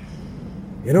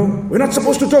 You know, we're not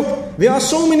supposed to talk. There are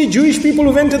so many Jewish people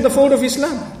who've entered the fold of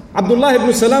Islam. Abdullah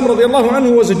ibn Salam radiallahu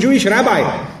anhu was a Jewish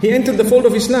rabbi. He entered the fold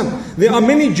of Islam. There are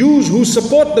many Jews who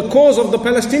support the cause of the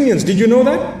Palestinians. Did you know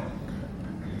that?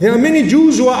 There are many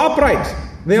Jews who are upright.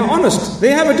 They are honest.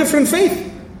 They have a different faith.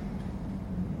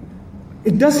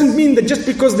 It doesn't mean that just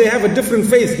because they have a different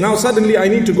faith, now suddenly I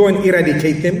need to go and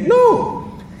eradicate them.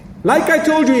 No. Like I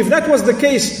told you, if that was the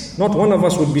case, not one of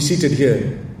us would be seated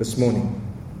here this morning.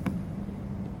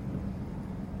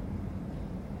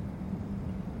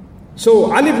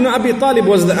 So Ali ibn Abi Talib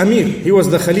was the Amir. He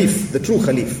was the Khalif, the true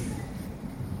Khalif.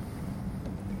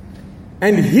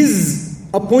 And his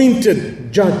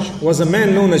appointed judge was a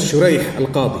man known as Shuraih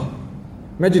al-Qadi.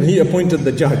 Imagine he appointed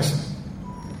the judge.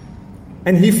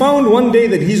 And he found one day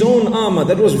that his own armor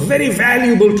that was very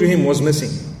valuable to him was missing.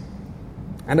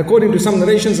 And according to some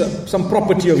narrations, some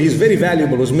property of his very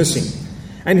valuable was missing.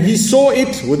 And he saw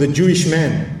it with a Jewish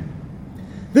man.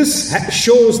 This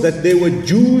shows that there were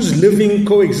Jews living,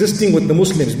 coexisting with the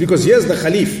Muslims. Because here's the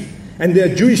Khalif, and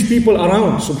there are Jewish people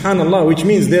around, subhanallah, which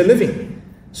means they're living.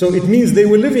 So it means they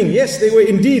were living. Yes, they were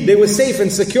indeed, they were safe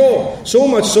and secure. So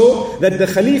much so that the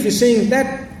Khalif is saying,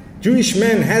 that Jewish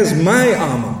man has my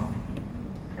armor.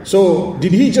 So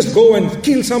did he just go and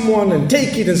kill someone and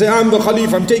take it and say, I'm the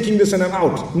Khalif, I'm taking this and I'm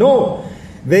out? No.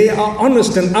 They are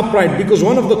honest and upright, because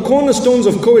one of the cornerstones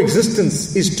of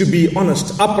coexistence is to be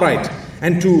honest, upright,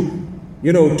 and to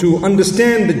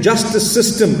understand the justice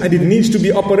system, and it needs to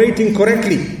be operating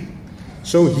correctly.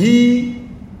 So he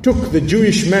took the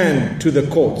Jewish man to the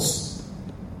courts.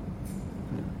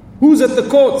 Who's at the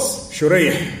courts?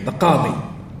 Shuraih, the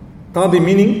Qadi. Qadi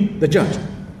meaning the judge.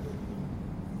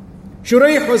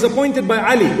 Shuraih was appointed by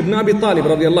Ali ibn Abi Talib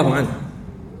radiallahu anhu.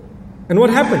 And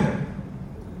what happened?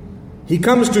 He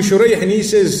comes to Shuraih and he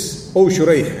says, "Oh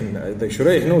Shuraih," and the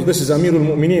Shuraih knows this is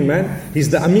Amirul Mu'mineen, man. He's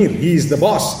the Amir, he is the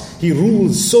boss. He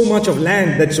rules so much of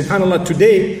land that subhanAllah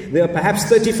today there are perhaps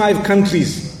 35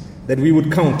 countries that we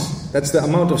would count. That's the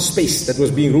amount of space that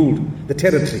was being ruled, the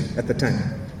territory at the time,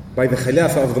 by the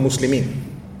Khilafah of the Muslimin.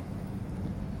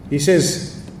 He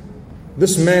says,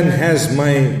 "This man has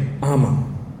my armor."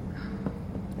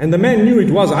 And the man knew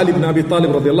it was Ali ibn Abi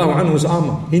Talib radiallahu anhu's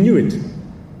armor. He knew it.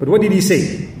 But what did he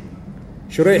say?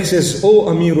 Shuraih says, "Oh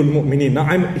Amirul Mu'mineen." Now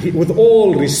with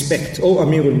all respect, "Oh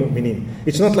Amirul Mu'mineen,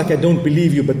 it's not like I don't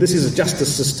believe you, but this is a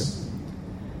justice system.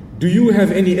 Do you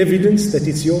have any evidence that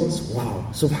it's yours?" Wow,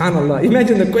 subhanallah.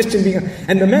 Imagine the question being,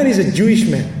 and the man is a Jewish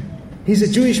man. He's a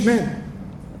Jewish man.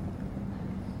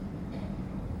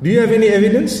 "Do you have any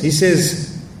evidence?" He says,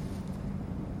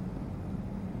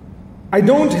 "I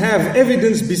don't have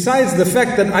evidence besides the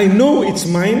fact that I know it's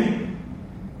mine,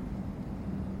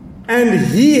 and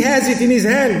he has it in his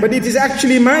hand, but it is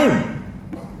actually mine."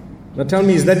 Now tell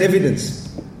me, is that evidence?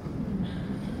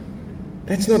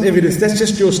 That's not evidence, that's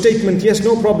just your statement. Yes,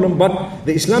 no problem, but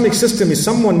the Islamic system is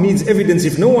someone needs evidence.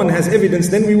 If no one has evidence,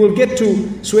 then we will get to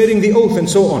swearing the oath and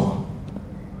so on.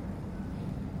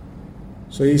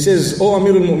 So he says, "Oh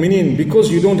Amirul Mu'mineen,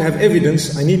 because you don't have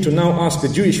evidence, I need to now ask the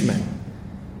Jewish man,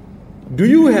 do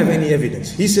you have any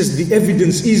evidence?" He says, "The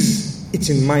evidence is, it's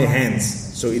in my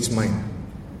hands, so it's mine.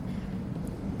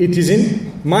 It is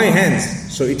in my hands,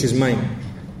 so it is mine."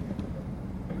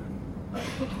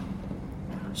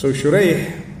 So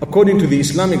Shuraih, according to the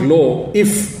Islamic law,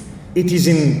 if it is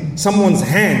in someone's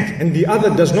hand and the other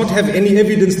does not have any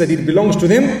evidence that it belongs to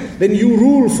them, then you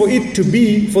rule for it to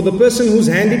be for the person whose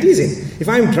hand it is in. If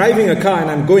I'm driving a car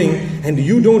and I'm going and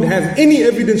you don't have any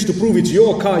evidence to prove it's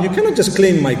your car, you cannot just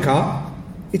claim my car.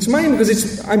 It's mine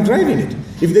because I'm driving it.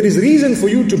 If there is reason for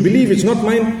you to believe it's not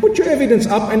mine, put your evidence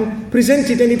up and present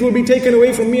it, and it will be taken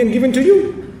away from me and given to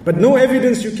you. But no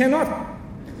evidence, you cannot.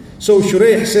 So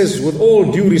Shuraih says, with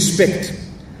all due respect,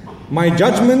 my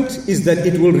judgment is that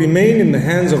it will remain in the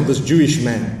hands of this Jewish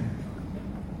man.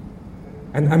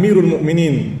 And Amirul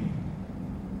Mu'mineen,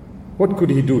 what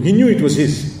could he do? He knew it was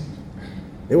his.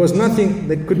 There was nothing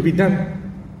that could be done.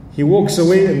 He walks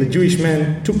away, and the Jewish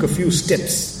man took a few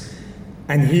steps.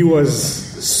 And he was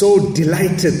so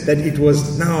delighted that it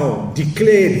was now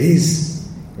declared his.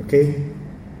 Okay?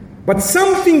 But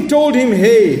something told him,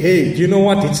 hey, do you know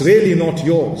what? It's really not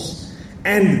yours.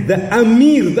 And the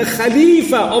Amir, the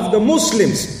Khalifa of the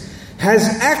Muslims, has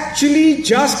actually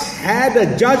just had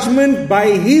a judgment by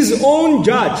his own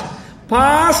judge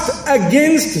passed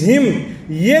against him.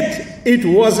 Yet it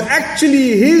was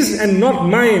actually his and not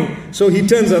mine. So he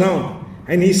turns around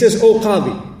and he says, "Oh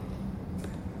Qadi,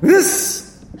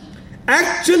 this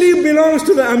actually belongs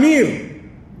to the Amir.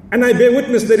 And I bear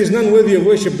witness there is none worthy of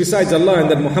worship besides Allah, and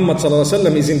that Muhammad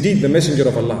ﷺ is indeed the messenger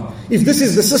of Allah. If this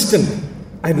is the system,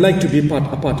 I'd like to be a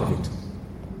part of it."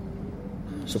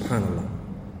 Subhanallah.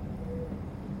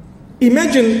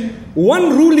 Imagine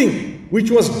one ruling which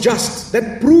was just,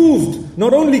 that proved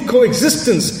not only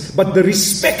coexistence, but the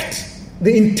respect,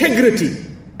 the integrity,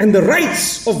 and the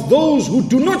rights of those who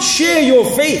do not share your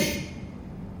faith.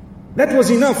 That was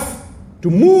enough to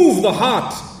move the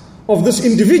heart of this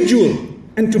individual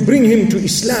and to bring him to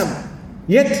Islam.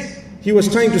 Yet he was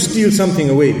trying to steal something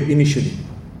away initially.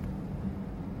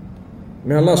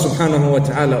 May Allah subhanahu wa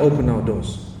ta'ala open our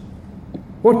doors.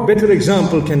 What better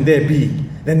example can there be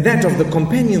than that of the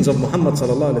companions of Muhammad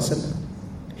sallallahu alaihi wasallam?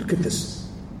 Look at this.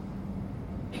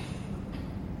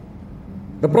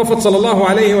 The Prophet sallallahu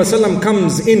alaihi wasallam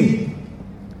comes in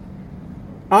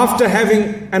after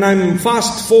having, and I'm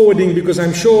fast forwarding because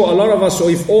I'm sure a lot of us, or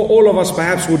if all of us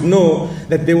perhaps would know,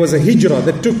 that there was a hijrah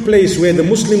that took place where the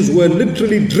Muslims were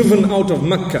literally driven out of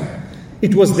Mecca.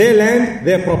 It was their land,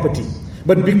 their property.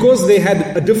 But because they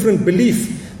had a different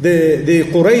belief, the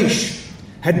Quraysh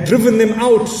had driven them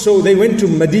out, so they went to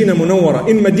Medina Munawwara.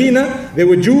 In Medina, there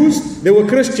were Jews, there were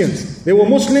Christians, there were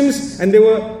Muslims, and there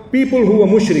were people who were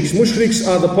mushriks. Mushriks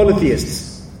are the polytheists.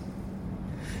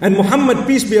 And Muhammad,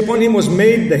 peace be upon him, was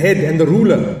made the head and the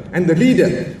ruler and the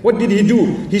leader. What did he do?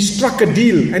 He struck a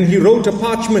deal and he wrote a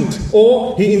parchment,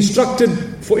 or he instructed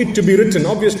for it to be written.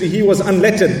 Obviously he was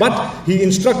unlettered, but he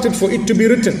instructed for it to be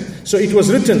written. So it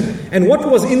was written. And what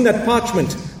was in that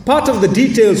parchment? Part of the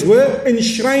details were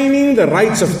enshrining the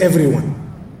rights of everyone.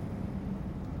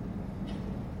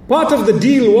 Part of the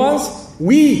deal was,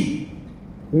 we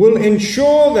will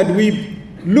ensure that we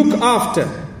look after,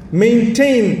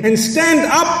 maintain and stand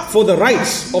up for the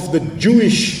rights of the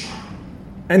Jewish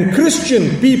and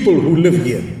Christian people who live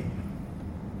here,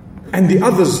 and the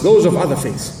others, those of other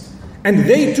faiths. And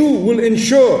they too will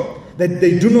ensure that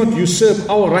they do not usurp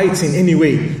our rights in any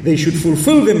way. They should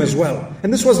fulfill them as well.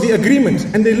 And this was the agreement,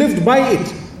 and they lived by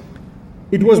it.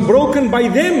 It was broken by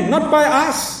them, not by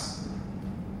us.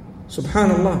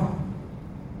 Subhanallah.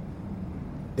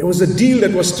 There was a deal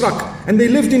that was struck, and they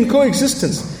lived in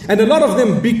coexistence. And a lot of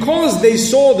them, because they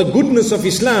saw the goodness of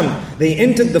Islam, they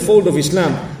entered the fold of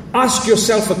Islam. Ask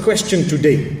yourself a question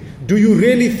today. Do you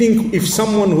really think if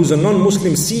someone who's a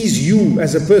non-Muslim sees you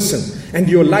as a person and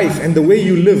your life and the way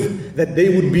you live, that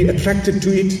they would be attracted to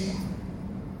it?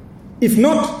 If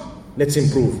not, let's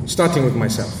improve, starting with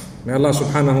myself. May Allah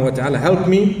subhanahu wa ta'ala help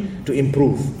me to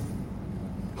improve.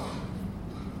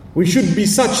 We should be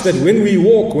such that when we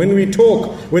walk, when we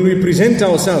talk, when we present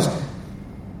ourselves,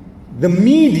 the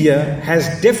media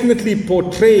has definitely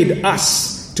portrayed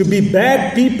us to be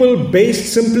bad people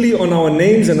based simply on our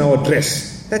names and our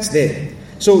dress. That's there.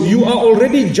 So you are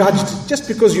already judged just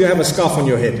because you have a scarf on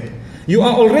your head. You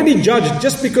are already judged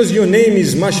just because your name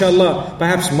is, mashallah,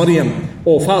 perhaps Maryam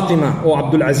or Fatima or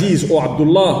Abdul Aziz or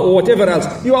Abdullah or whatever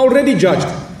else. You are already judged.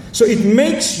 So it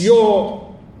makes your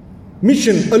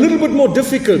mission a little bit more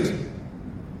difficult.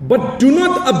 But do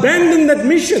not abandon that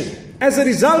mission as a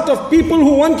result of people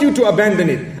who want you to abandon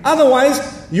it.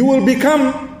 Otherwise, you will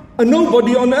become a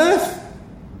nobody on earth.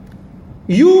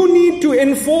 You need to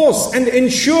enforce and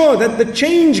ensure that the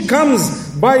change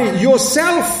comes by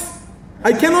yourself.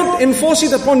 I cannot enforce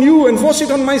it upon you, enforce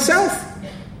it on myself.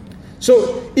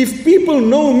 So if people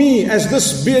know me as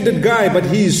this bearded guy, but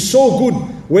he is so good,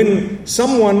 when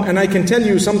someone, and I can tell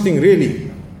you something really.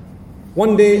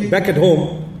 One day back at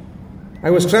home, I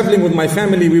was traveling with my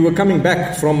family. We were coming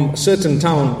back from a certain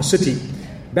town, a city,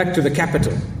 back to the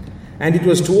capital. And it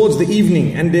was towards the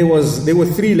evening, and there were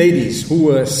three ladies who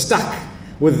were stuck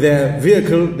with their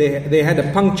vehicle. They had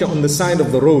a puncture on the side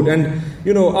of the road. And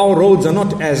you know, our roads are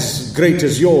not as great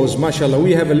as yours, mashallah.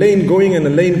 We have a lane going and a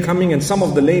lane coming, and some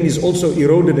of the lane is also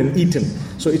eroded and eaten.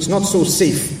 So it's not so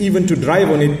safe even to drive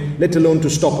on it, let alone to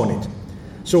stop on it.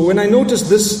 So when I noticed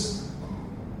this,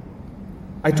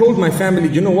 I told my family,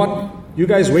 you know what? You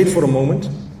guys wait for a moment.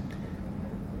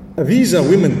 These are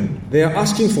women. They are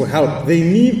asking for help. They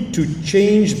need to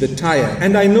change the tire.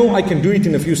 And I know I can do it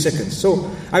in a few seconds. So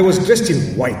I was dressed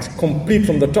in white, complete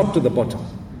from the top to the bottom.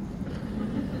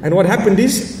 And what happened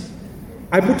is,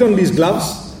 I put on these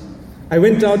gloves. I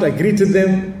went out, I greeted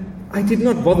them. I did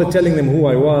not bother telling them who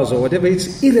I was or whatever.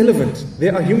 It's irrelevant. They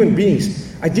are human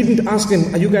beings. I didn't ask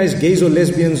them, are you guys gays or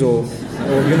lesbians or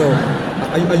you know,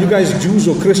 are you guys Jews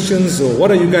or Christians or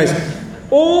what are you guys?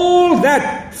 All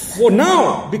that for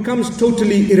now becomes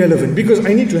totally irrelevant because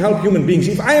I need to help human beings.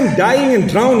 If I am dying and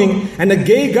drowning and a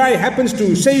gay guy happens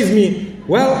to save me,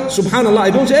 well, subhanallah, I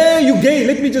don't say, hey, you gay,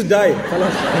 let me just die.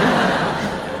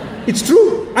 It's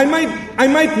true. I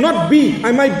might not be,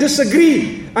 I might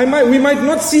disagree. We might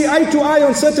not see eye to eye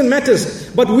on certain matters,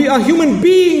 but we are human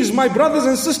beings, my brothers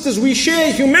and sisters. We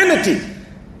share humanity.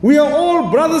 We are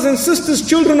all brothers and sisters,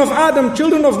 children of Adam,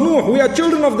 children of Nuh. We are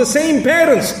children of the same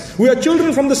parents. We are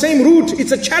children from the same root.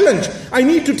 It's a challenge. I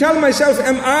need to tell myself,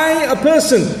 am I a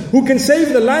person who can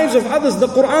save the lives of others? The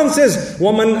Quran says,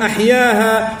 وَمَنْ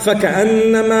أَحْيَاهَا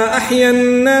فَكَأَنَّمَا أَحْيَا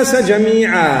النَّاسَ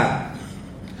جَمِيعًا.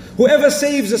 Whoever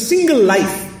saves a single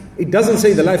life, it doesn't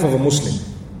say the life of a Muslim.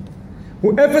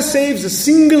 Whoever saves a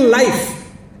single life,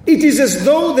 it is as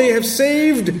though they have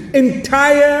saved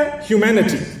entire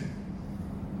humanity.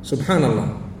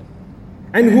 Subhanallah.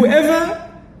 And whoever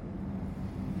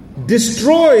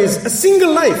destroys a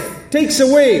single life, takes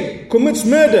away, commits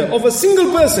murder of a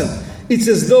single person, it's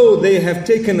as though they have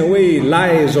taken away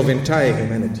lives of entire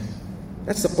humanity.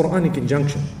 That's the Quranic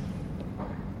injunction.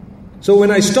 So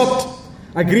when I stopped,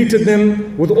 I greeted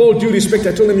them with all due respect.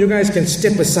 I told them, you guys can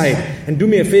step aside and do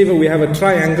me a favor. We have a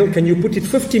triangle. Can you put it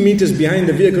 50 meters behind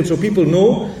the vehicle so people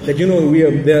know that, you know, we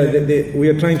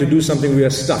are trying to do something. We are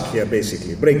stuck here,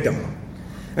 basically. Breakdown.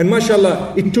 And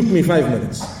mashallah, it took me 5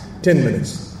 minutes, 10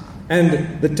 minutes.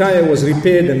 And the tire was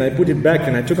repaired and I put it back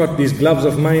and I took out these gloves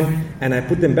of mine and I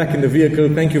put them back in the vehicle.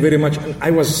 Thank you very much. And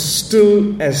I was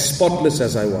still as spotless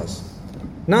as I was.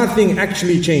 Nothing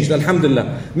actually changed,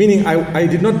 alhamdulillah. Meaning I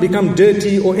did not become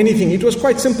dirty or anything. It was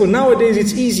quite simple. Nowadays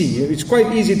it's easy. It's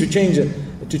quite easy to change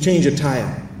to change a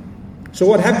tire. So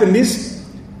what happened is,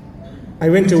 I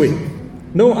went away.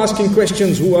 No asking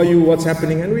questions, who are you, what's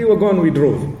happening? And we were gone, we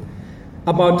drove.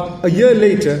 About a year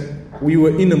later, we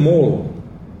were in a mall.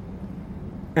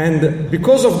 And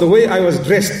because of the way I was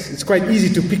dressed, it's quite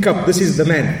easy to pick up, this is the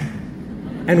man.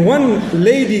 And one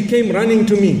lady came running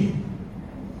to me.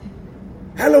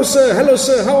 Hello sir,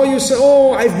 how are you sir?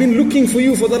 Oh, I've been looking for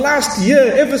you for the last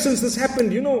year, ever since this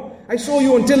happened. You know, I saw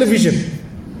you on television.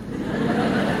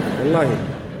 Wallahi.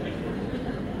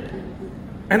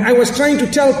 And I was trying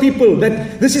to tell people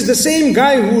that this is the same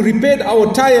guy who repaired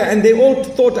our tire, and they all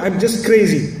thought I'm just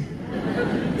crazy.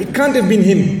 It can't have been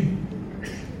him.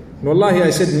 Wallahi, I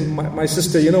said, my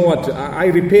sister, you know what, I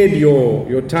repaired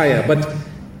your tire, but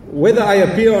whether I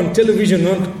appear on television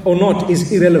or not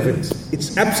is irrelevant.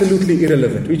 It's absolutely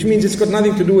irrelevant, which means it's got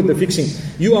nothing to do with the fixing.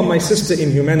 You are my sister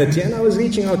in humanity, and I was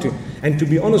reaching out to you. And to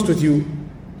be honest with you,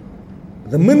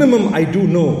 the minimum I do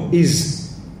know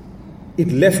is it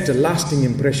left a lasting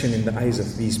impression in the eyes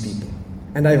of these people.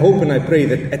 And I hope and I pray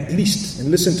that at least,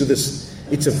 and listen to this,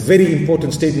 it's a very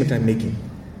important statement I'm making.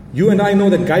 You and I know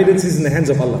that guidance is in the hands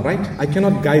of Allah, right? I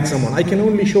cannot guide someone. I can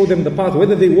only show them the path.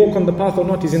 Whether they walk on the path or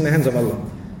not is in the hands of Allah.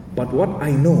 But what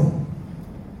I know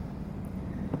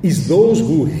is those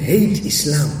who hate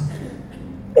Islam,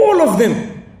 all of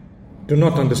them do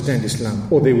not understand Islam,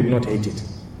 or they would not hate it.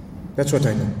 That's what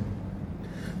I know.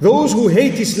 Those who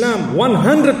hate Islam,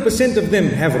 100% of them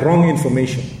have wrong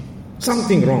information.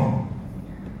 Something wrong.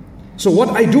 So what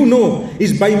I do know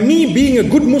is by me being a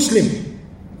good Muslim,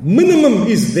 minimum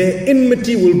is their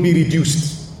enmity will be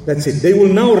reduced. That's it. They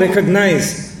will now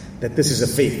recognize that this is a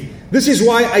faith. This is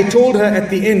why I told her at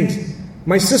the end,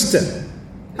 my sister,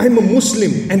 I'm a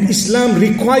Muslim and Islam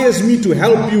requires me to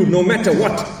help you no matter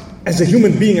what. As a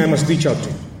human being, I must reach out to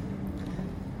you.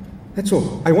 That's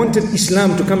all. I wanted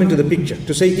Islam to come into the picture,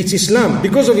 to say it's Islam.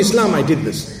 Because of Islam, I did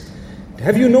this.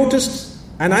 Have you noticed?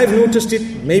 And I've noticed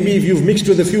it. Maybe if you've mixed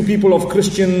with a few people of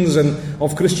Christians and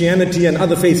of Christianity and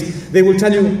other faiths, they will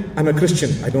tell you, I'm a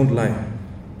Christian. I don't lie.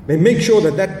 They make sure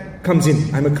that comes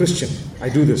in. I'm a Christian. I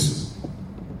do this.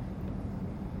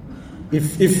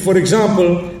 If, for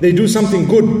example, they do something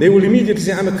good, they will immediately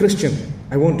say, I'm a Christian.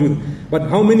 I won't do that. But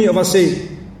how many of us say,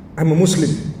 I'm a Muslim.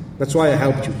 That's why I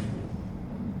helped you.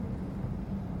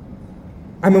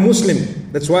 I'm a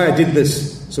Muslim. That's why I did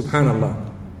this.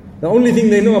 Subhanallah. The only thing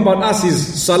they know about us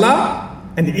is Salah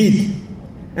and Eid.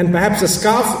 And perhaps a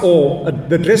scarf or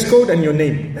the dress code and your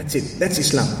name. That's it. That's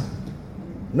Islam.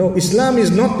 No, Islam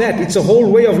is not that. It's a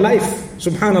whole way of life.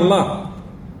 Subhanallah.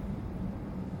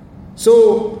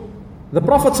 So, the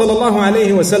Prophet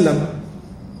ﷺ,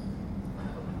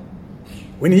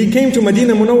 when he came to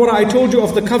Medina Munawwara, I told you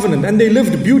of the covenant, and they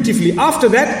lived beautifully. After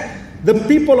that, the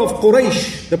people of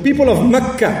Quraysh, the people of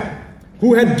Mecca,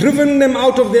 who had driven them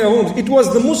out of their homes, it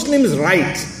was the Muslims'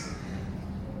 right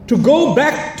to go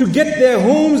back to get their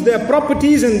homes, their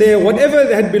properties and their whatever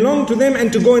that had belonged to them,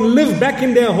 and to go and live back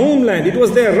in their homeland. It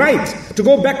was their right to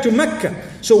go back to Mecca.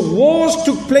 So wars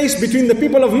took place between the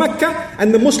people of Mecca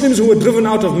and the Muslims who were driven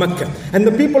out of Mecca. And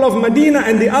the people of Medina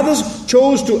and the others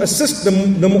chose to assist the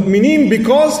mu'mineen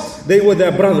because they were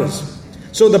their brothers.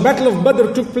 So the battle of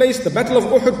Badr took place, the battle of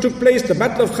Uhud took place, the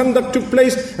battle of Khandaq took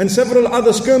place, and several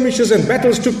other skirmishes and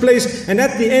battles took place. And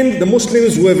at the end, the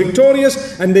Muslims were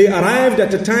victorious, and they arrived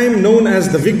at a time known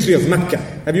as the victory of Mecca.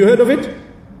 Have you heard of it?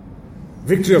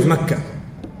 Victory of Mecca.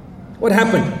 What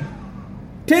happened?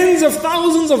 Tens of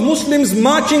thousands of Muslims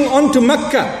marching onto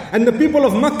Mecca, and the people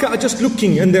of Mecca are just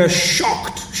looking, and they're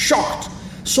shocked.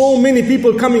 So many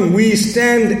people coming. We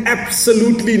stand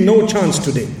absolutely no chance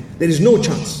today. There is no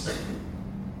chance.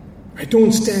 I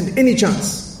don't stand any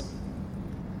chance.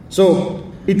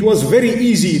 So it was very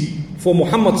easy for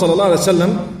Muhammad sallallahu alaihi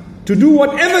wasallam to do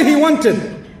whatever he wanted,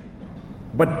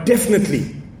 but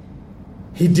definitely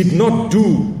he did not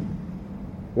do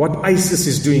what ISIS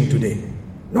is doing today.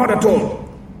 Not at all.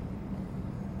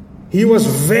 He was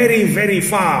very, very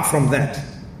far from that.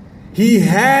 He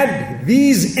had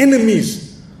these enemies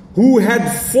who had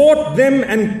fought them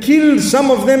and killed some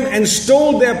of them and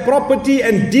stole their property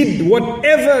and did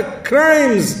whatever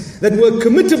crimes that were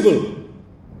committable.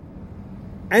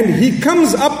 And he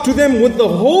comes up to them with the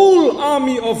whole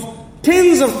army of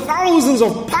tens of thousands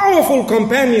of powerful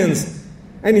companions.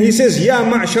 And he says, Ya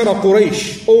ma'shara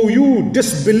Quraysh, O you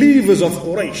disbelievers of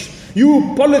Quraysh,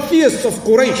 you polytheists of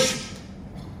Quraysh,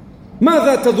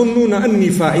 ماذا تظنون أني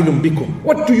فاعل بكم?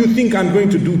 What do you think I'm going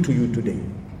to do to you today?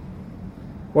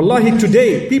 Wallahi,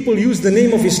 today people use the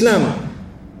name of Islam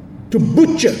to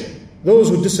butcher those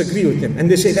who disagree with them, and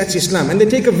they say that's Islam, and they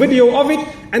take a video of it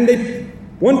and they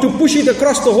want to push it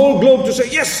across the whole globe to say,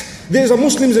 yes, there's a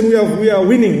Muslims and we are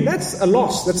winning. That's a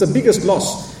loss. That's the biggest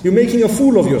loss. You're making a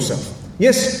fool of yourself.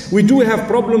 Yes, we do have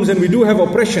problems and we do have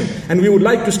oppression, and we would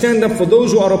like to stand up for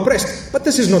those who are oppressed. But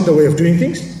this is not the way of doing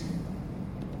things.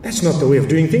 That's not the way of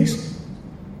doing things.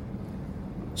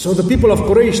 So the people of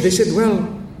Quraysh, they said, well,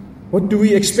 what do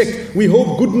we expect? We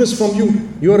hope goodness from you.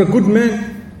 You are a good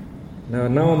man. Now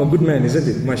I'm a good man, isn't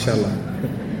it?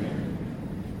 MashaAllah.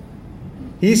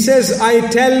 He says, I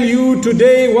tell you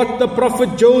today what the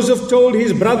Prophet Joseph told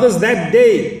his brothers that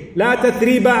day. لا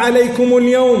تثريب عليكم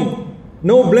اليوم.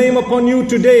 No blame upon you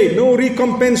today, no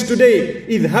recompense today.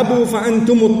 اذهبوا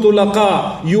فأنتم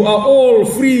الطلقاء. You are all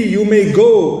free, you may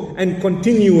go and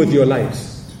continue with your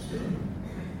lives.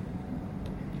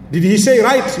 Did he say,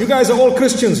 right, you guys are all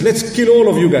Christians, let's kill all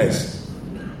of you guys?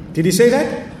 Did he say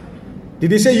that?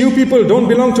 Did he say, you people don't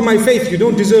belong to my faith, you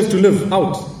don't deserve to live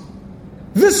out?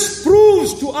 This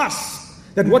proves to us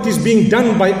that what is being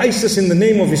done by ISIS in the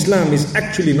name of Islam is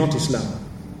actually not Islam.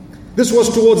 This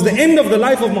was towards the end of the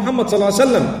life of Muhammad sallallahu alaihi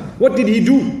wasallam. What did he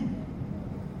do?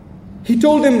 He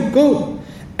told them, go.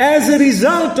 As a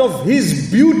result of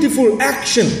his beautiful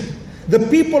action, the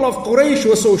people of Quraysh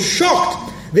were so shocked.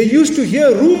 They used to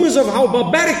hear rumors of how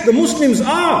barbaric the Muslims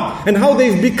are and how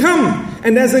they've become.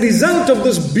 And as a result of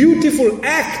this beautiful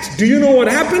act, do you know what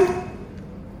happened?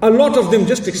 A lot of them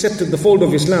just accepted the fold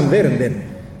of Islam there and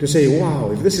then. To say,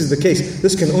 wow, if this is the case,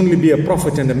 this can only be a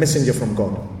prophet and a messenger from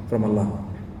God, from Allah.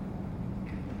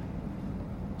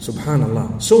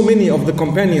 Subhanallah. So many of the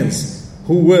companions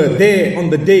who were there on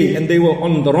the day and they were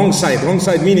on the wrong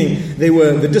side meaning they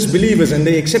were the disbelievers and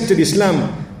they accepted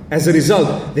Islam. As a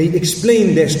result, they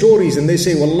explain their stories and they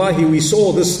say, Wallahi, we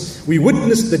saw this, we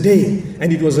witnessed the day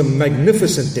and it was a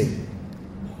magnificent day.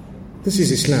 This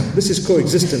is Islam, this is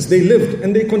coexistence. They lived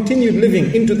and they continued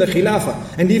living into the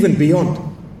Khilafah and even beyond.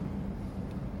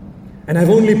 And I've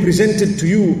only presented to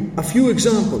you a few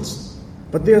examples,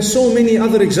 but there are so many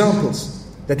other examples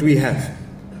that we have.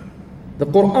 The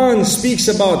Quran speaks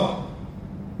about,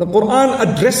 the Quran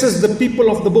addresses the people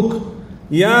of the book.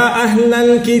 Ya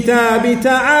ahlal kitab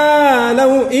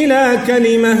ta'alaw ila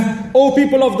kalimah. O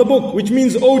people of the book, which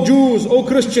means O Jews, O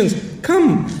Christians,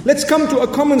 come, let's come to a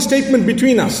common statement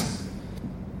between us.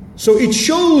 So it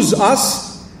shows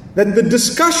us that the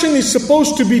discussion is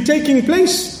supposed to be taking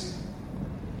place.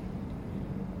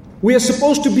 We are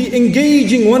supposed to be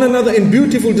engaging one another in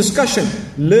beautiful discussion.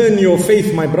 Learn your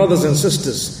faith, my brothers and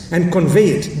sisters, and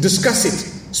convey it, discuss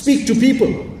it, speak to people.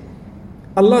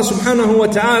 Allah subhanahu wa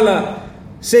ta'ala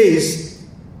says,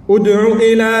 Ud'u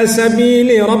ila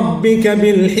sabili rabbika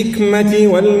bil hikmati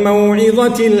wal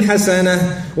maw'izati al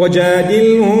hasanah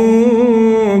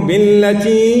wajadilhum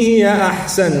billati hiya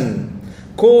ahsan.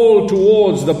 Call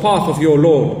towards the path of your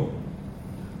Lord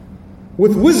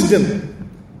with wisdom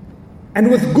and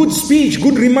with good speech,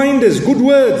 good reminders, good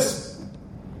words.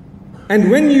 And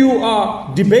when you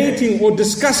are debating or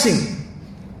discussing,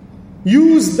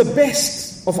 use the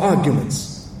best of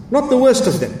arguments, not the worst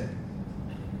of them.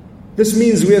 This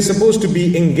means we are supposed to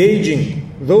be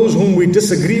engaging those whom we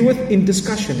disagree with in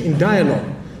discussion, in dialogue.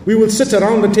 We will sit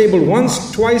around the table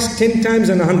once, twice, 10 times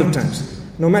and 100 times,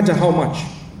 no matter how much.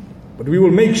 But we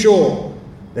will make sure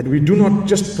that we do not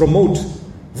just promote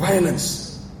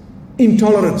violence,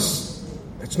 intolerance.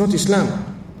 It's not Islam.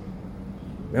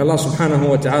 May Allah subhanahu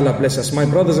wa ta'ala bless us. My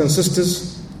brothers and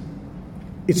sisters,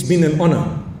 it's been an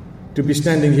honor to be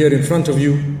standing here in front of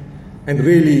you. And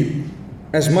really,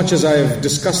 as much as I have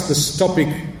discussed this topic,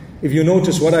 if you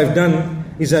notice what I've done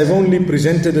is I've only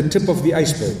presented a tip of the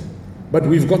iceberg. But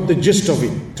we've got the gist of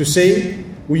it. To say,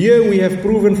 here we have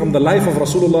proven from the life of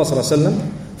Rasulullah sallallahu alaihi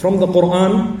wasallam, from the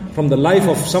Quran, from the life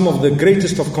of some of the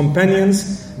greatest of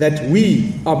companions, that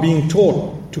we are being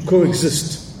taught to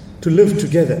coexist, to live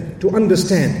together, to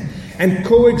understand. And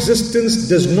coexistence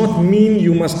does not mean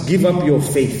you must give up your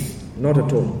faith. Not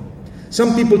at all.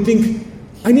 Some people think,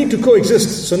 I need to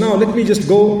coexist, so now let me just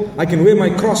go, I can wear my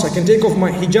cross, I can take off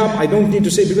my hijab, I don't need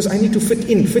to say, because I need to fit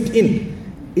in.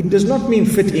 It does not mean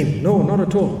fit in. No, not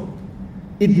at all.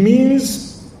 It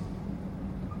means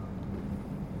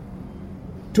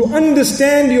to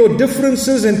understand your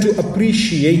differences and to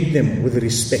appreciate them with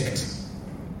respect.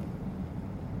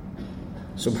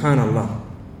 Subhanallah.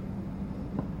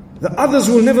 The others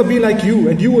will never be like you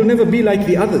and you will never be like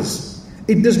the others.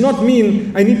 It does not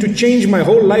mean I need to change my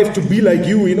whole life to be like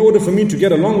you in order for me to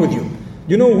get along with you.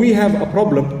 You know, we have a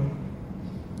problem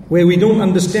where we don't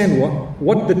understand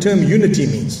what the term unity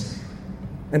means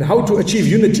and how to achieve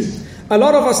unity. A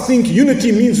lot of us think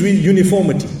unity means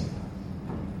uniformity.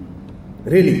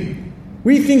 Really.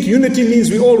 We think unity means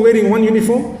we're all wearing one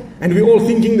uniform. and we're all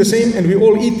thinking the same, and we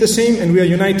all eat the same, and we are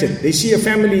united. They see a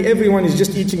family, everyone is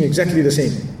just eating exactly the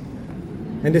same.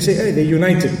 And they say, hey, they're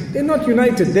united. They're not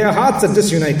united, their hearts are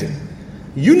disunited.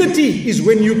 Unity is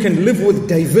when you can live with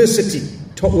diversity,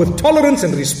 with tolerance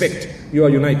and respect. You are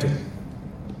united.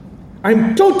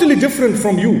 I'm totally different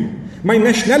from you. My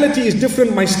nationality is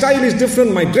different, my style is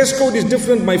different, my dress code is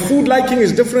different, my food liking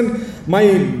is different, my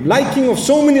liking of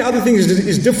so many other things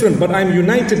is different, but I'm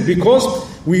united because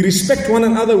we respect one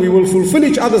another, we will fulfill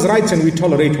each other's rights, and we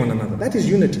tolerate one another. That is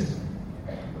unity.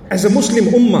 As a Muslim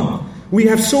ummah, we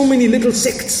have so many little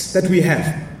sects that we have.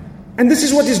 And this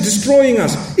is what is destroying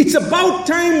us. It's about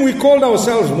time we called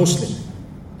ourselves Muslim.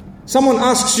 Someone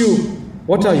asks you,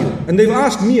 what are you? And they've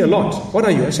asked me a lot, what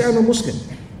are you? I say, I'm a Muslim.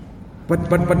 But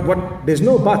what? There's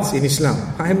no buts in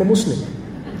Islam. I am a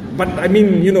Muslim. But I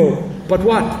mean, but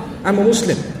what? I'm a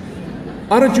Muslim.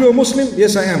 Aren't you a Muslim?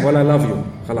 Yes, I am. Well, I love you.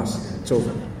 Khalas. It's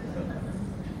over.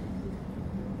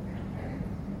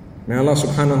 May Allah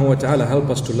subhanahu wa ta'ala help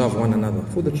us to love one another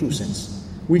for the true sense.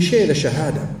 We share the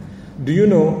shahada. Do you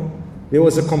know, there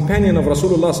was a companion of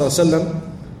Rasulullah sallallahu alaihi wasallam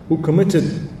who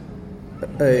committed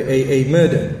a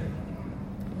murder.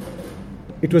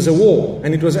 It was a war,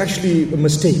 and it was actually a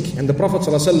mistake. And the Prophet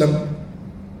ﷺ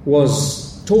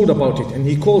was told about it, and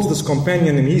he calls this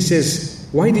companion and he says,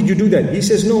 why did you do that? He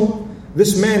says, no,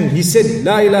 this man, he said,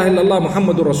 La ilaha illallah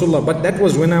Muhammadur Rasulullah, but that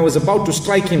was when I was about to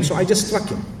strike him, so I just struck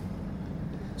him.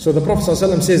 So the Prophet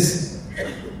ﷺ says,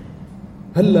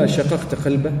 Halla shaqaqta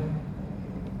qalbah?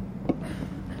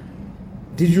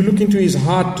 Did you look into his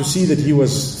heart to see that he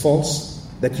was false,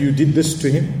 that you did this to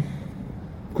him?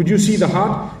 Could you see the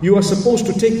heart? You are supposed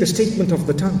to take the statement of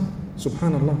the tongue.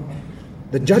 Subhanallah.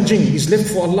 The judging is left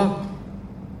for Allah.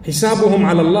 Hisabuhum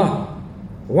ala Allah.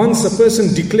 Once a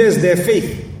person declares their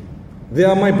faith, they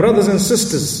are my brothers and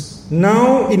sisters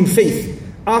now in faith,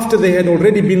 after they had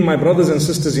already been my brothers and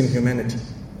sisters in humanity.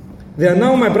 They are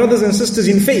now my brothers and sisters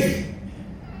in faith.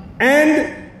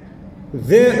 And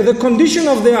the condition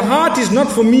of their heart is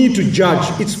not for me to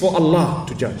judge, it's for Allah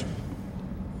to judge.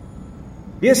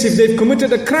 Yes, if they've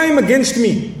committed a crime against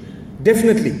me,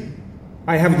 definitely,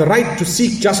 I have the right to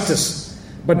seek justice.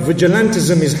 But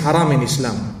vigilantism is haram in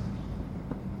Islam.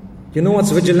 You know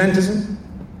what's vigilantism?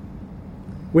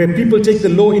 Where people take the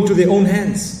law into their own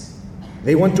hands.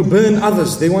 They want to burn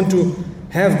others. They want to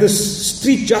have this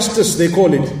street justice, they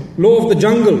call it. Law of the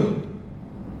jungle.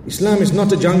 Islam is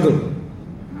not a jungle.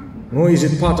 Nor is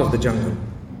it part of the jungle.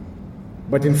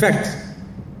 But in fact,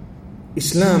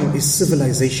 Islam is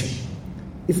civilization.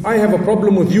 If I have a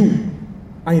problem with you,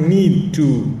 I need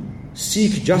to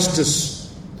seek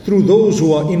justice through those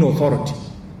who are in authority.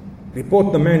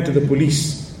 Report the man to the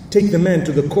police. Take the man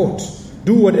to the court.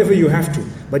 Do whatever you have to.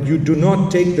 But you do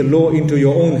not take the law into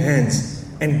your own hands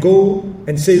and go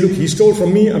and say, look, he stole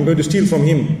from me, I'm going to steal from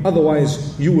him.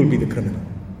 Otherwise, you will be the criminal.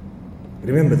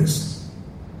 Remember this.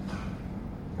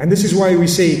 And this is why we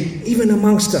say, even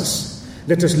amongst us,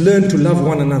 let us learn to love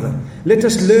one another. Let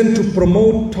us learn to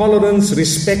promote tolerance,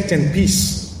 respect and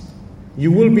peace.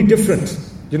 You will be different.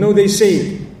 You know, they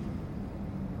say,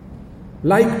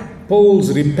 like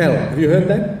poles repel. Have you heard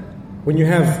that? When you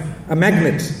have a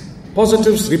magnet,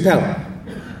 positives repel.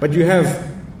 But you have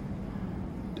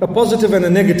a positive and a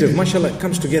negative, mashallah, it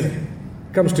comes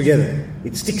together.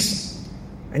 It sticks.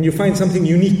 And you find something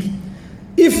unique.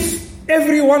 If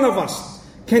every one of us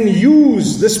can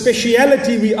use the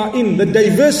speciality we are in, the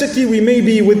diversity we may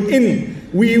be within,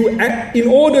 in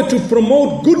order to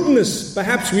promote goodness,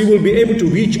 perhaps we will be able to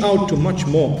reach out to much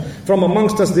more. From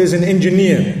amongst us, there's an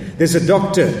engineer, there's a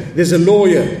doctor, there's a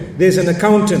lawyer, there's an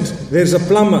accountant, there's a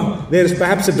plumber, there's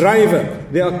perhaps a driver,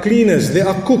 there are cleaners, there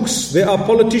are cooks, there are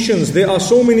politicians, there are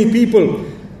so many people.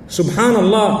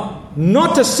 Subhanallah,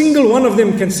 not a single one of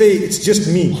them can say, it's just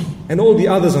me, and all the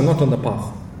others are not on the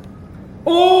path.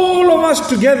 All of us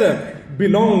together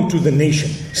belong to the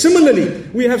nation. Similarly,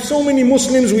 we have so many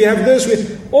Muslims, we have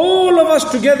this, all of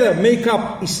us together make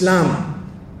up Islam.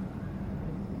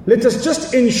 Let us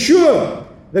just ensure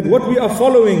that what we are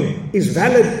following is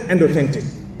valid and authentic.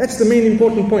 That's the main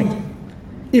important point.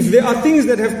 If there are things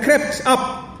that have crept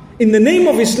up in the name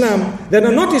of Islam that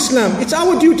are not Islam, it's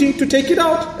our duty to take it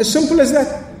out, as simple as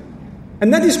that.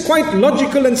 And that is quite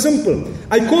logical and simple.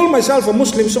 I call myself a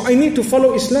Muslim, so I need to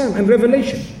follow Islam and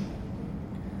revelation.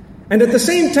 And at the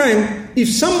same time, if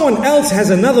someone else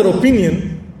has another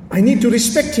opinion, I need to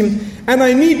respect him. And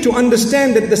I need to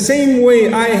understand that the same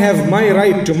way I have my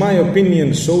right to my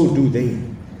opinion, so do they.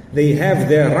 They have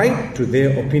their right to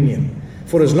their opinion.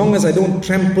 For as long as I don't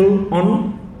trample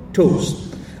on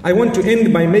toes. I want to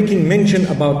end by making mention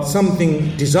about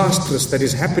something disastrous that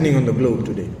is happening on the globe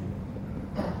today.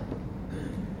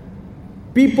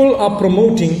 People are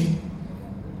promoting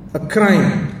a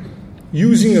crime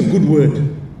using a good word.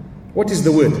 What is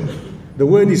the word? The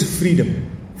word is freedom.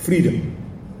 Freedom.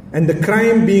 And the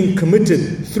crime being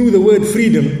committed through the word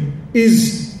freedom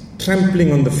is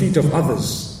trampling on the feet of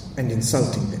others and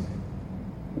insulting them.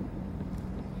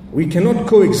 We cannot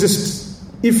coexist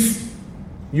if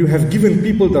you have given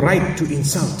people the right to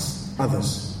insult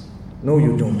others. No,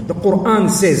 you don't. The Quran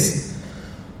says,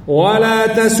 وَلَا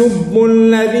تَسُبُّوا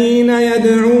الَّذِينَ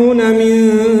يَدْعُونَ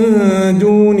مِن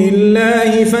دُونِ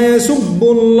اللَّهِ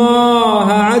فَيَسُبُّوا اللَّهَ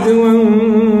عَدْوًا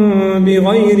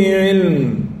بِغَيْرِ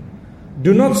عِلْمٍ.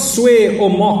 Do not swear or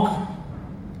mock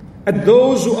at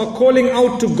those who are calling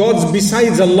out to gods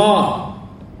besides Allah.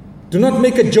 Do not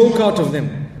make a joke out of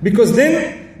them, because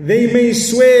then they may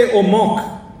swear or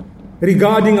mock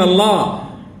regarding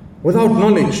Allah without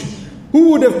knowledge.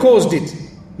 Who would have caused it?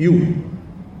 You.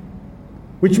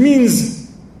 Which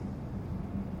means,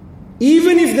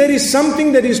 even if there is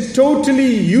something that is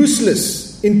totally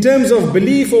useless in terms of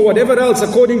belief or whatever else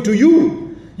according to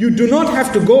you, you do not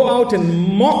have to go out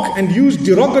and mock and use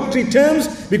derogatory terms,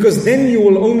 because then you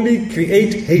will only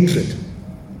create hatred.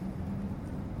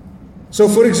 So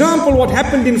for example, what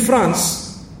happened in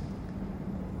France,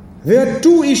 there are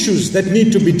two issues that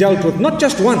need to be dealt with, not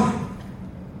just one.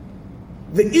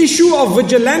 The issue of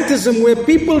vigilantism, where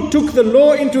people took the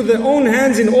law into their own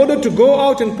hands in order to go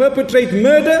out and perpetrate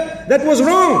murder, that was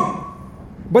wrong.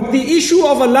 But the issue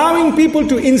of allowing people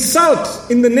to insult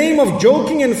in the name of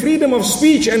joking and freedom of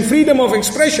speech and freedom of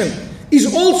expression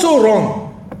is also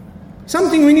wrong.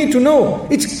 Something we need to know.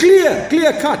 It's clear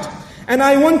cut. And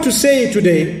I want to say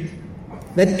today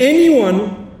that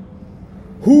anyone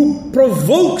who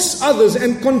provokes others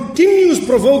and continues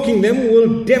provoking them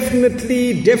will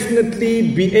definitely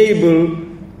be able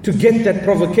to get that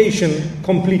provocation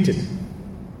completed.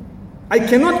 I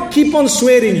cannot keep on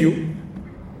swearing you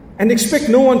and expect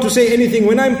no one to say anything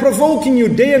when I'm provoking you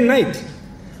day and night.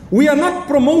 We are not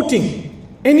promoting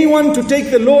anyone to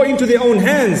take the law into their own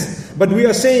hands, but we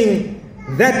are saying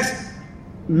that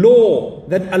law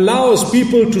that allows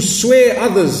people to swear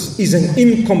others is an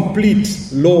incomplete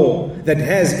law that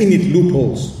has in it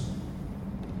loopholes.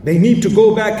 They need to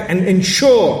go back and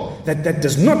ensure that that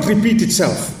does not repeat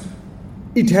itself.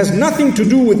 It has nothing to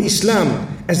do with Islam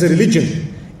as a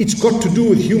religion. It's got to do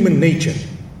with human nature.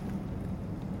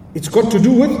 It's got to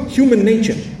do with human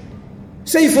nature.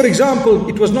 Say, for example,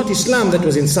 it was not Islam that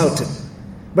was insulted,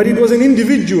 but it was an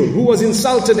individual who was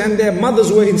insulted, and their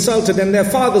mothers were insulted, and their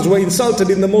fathers were insulted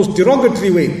in the most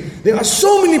derogatory way. There are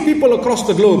so many people across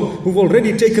the globe who've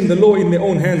already taken the law in their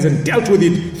own hands and dealt with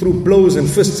it through blows and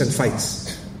fists and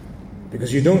fights.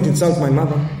 Because you don't insult my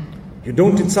mother. You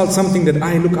don't insult something that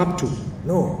I look up to.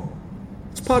 No.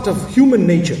 It's part of human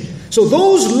nature. So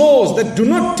those laws that do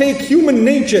not take human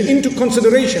nature into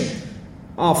consideration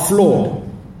are flawed.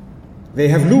 They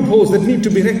have loopholes that need to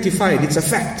be rectified. It's a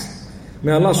fact.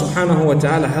 May Allah subhanahu wa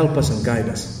ta'ala help us and guide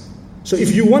us. So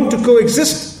if you want to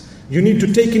coexist, you need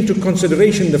to take into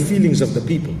consideration the feelings of the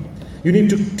people. You need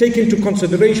to take into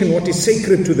consideration what is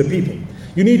sacred to the people.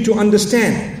 You need to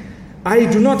understand,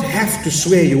 I do not have to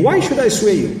swear you. Why should I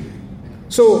swear you?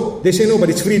 So they say, no, but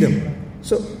it's freedom.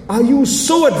 So are you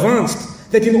so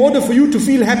advanced that in order for you to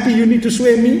feel happy, you need to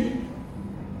swear me?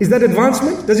 Is that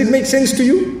advancement? Does it make sense to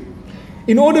you?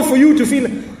 In order for you to feel...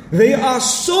 They are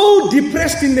so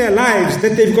depressed in their lives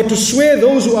that they've got to swear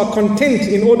those who are content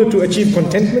in order to achieve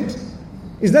contentment.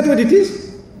 Is that what it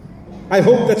is? I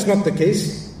hope that's not the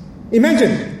case.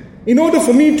 Imagine, in order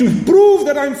for me to prove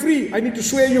that I'm free, I need to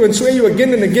swear you and swear you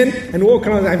again and again and walk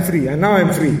around, I'm free, and now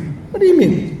I'm free. What do you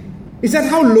mean? Is that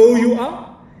how low you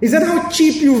are? Is that how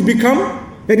cheap you've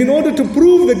become? That in order to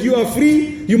prove that you are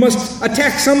free, you must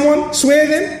attack someone, swear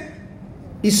them?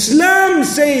 Islam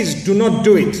says do not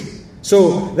do it.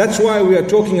 So that's why we are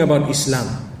talking about Islam.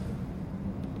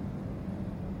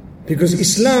 Because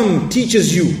Islam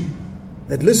teaches you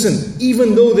that, listen,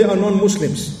 even though they are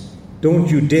non-Muslims, don't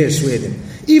you dare swear them.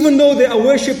 Even though they are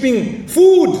worshipping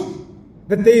food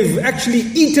that they've actually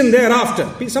eaten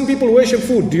thereafter. Some people worship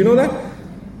food, do you know that?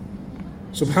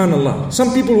 Subhanallah.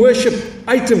 Some people worship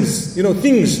items,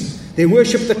 things. They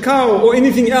worship the cow or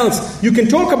anything else. You can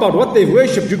talk about what they've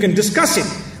worshipped, you can discuss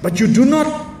it, but you do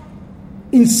not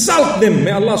insult them.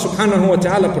 May Allah subhanahu wa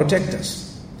ta'ala protect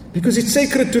us. Because it's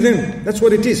sacred to them. That's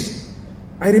what it is.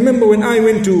 I remember when I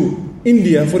went to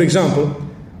India, for example,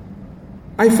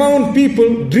 I found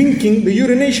people drinking the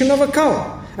urination of a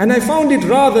cow. And I found it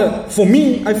rather, for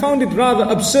me, I found it rather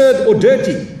absurd or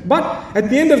dirty. But at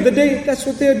the end of the day, that's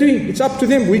what they are doing. It's up to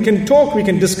them. We can talk, we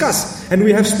can discuss. And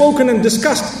we have spoken and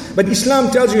discussed. But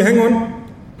Islam tells you, hang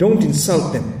on, don't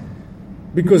insult them.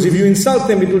 Because if you insult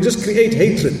them, it will just create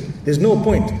hatred. There's no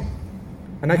point.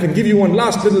 And I can give you one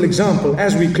last little example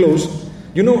as we close.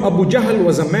 You know, Abu Jahl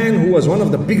was a man who was one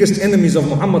of the biggest enemies of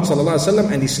Muhammad sallallahu alaihi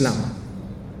wasallam and Islam.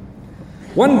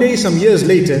 One day, some years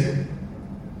later,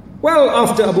 well,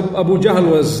 after Abu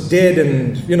Jahl was dead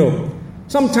and,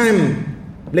 sometime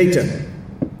later,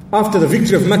 after the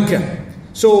victory of Mecca,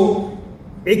 so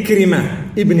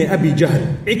Ikrimah ibn Abi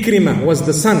Jahl, Ikrimah was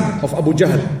the son of Abu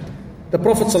Jahl. The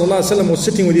Prophet ﷺ was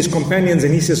sitting with his companions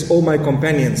and he says, "Oh my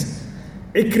companions,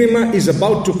 Ikrimah is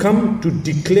about to come to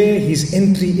declare his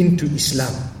entry into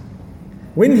Islam.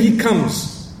 When he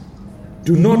comes,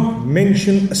 do not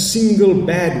mention a single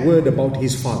bad word about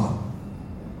his father."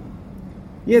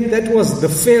 Yet that was the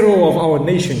Pharaoh of our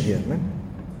nation here, man.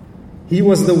 He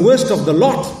was the worst of the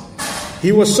lot.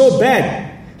 He was so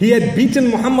bad. He had beaten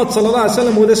Muhammad sallallahu alaihi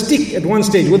wasallam with a stick at one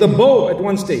stage, with a bow at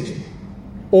one stage.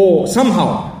 Or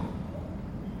somehow.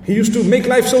 He used to make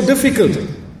life so difficult.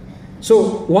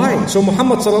 So why? So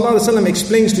Muhammad sallallahu alaihi wasallam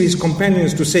explains to his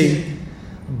companions to say,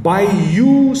 by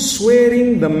you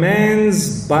swearing the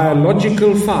man's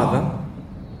biological father,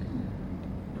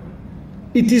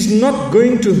 it is not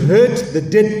going to hurt the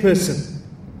dead person.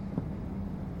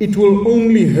 It will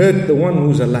only hurt the one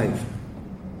who's alive.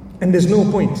 And there's no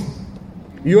point.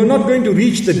 You are not going to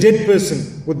reach the dead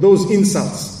person with those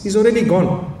insults. He's already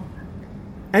gone.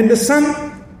 And the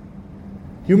son,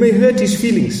 you may hurt his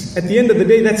feelings. At the end of the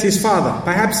day, that's his father.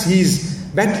 Perhaps he's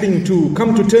battling to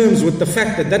come to terms with the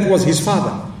fact that that was his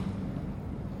father.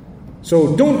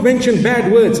 So don't mention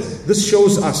bad words. This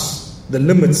shows us the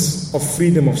limits of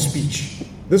freedom of speech.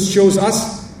 This shows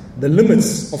us the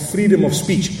limits of freedom of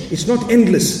speech. It's not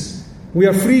endless. We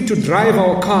are free to drive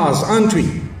our cars, aren't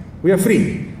we? We are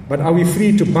free. But are we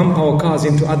free to bump our cars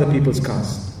into other people's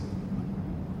cars?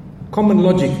 Common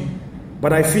logic.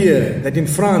 But I fear that in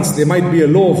France there might be a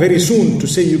law very soon to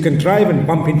say you can drive and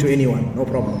bump into anyone. No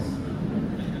problem.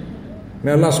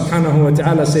 May Allah subhanahu wa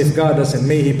ta'ala safeguard us and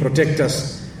may He protect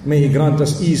us. May He grant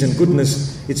us ease and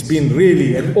goodness. It's been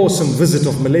really an awesome visit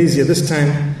of Malaysia this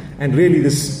time. And really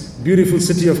this beautiful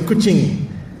city of Kuching.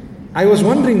 I was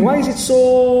wondering, why is it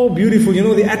so beautiful?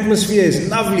 The atmosphere is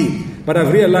lovely. But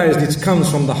I've realized it comes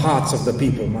from the hearts of the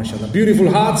people, mashallah. Beautiful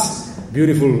hearts,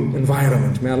 beautiful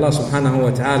environment. May Allah subhanahu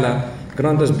wa ta'ala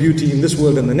grant us beauty in this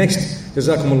world and the next.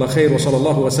 Jazakumullah khair wa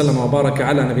sallallahu wa sallam wa baraka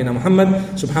ala nabina Muhammad.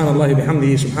 Subhanallahi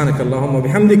bihamdihi, subhanaka Allahumma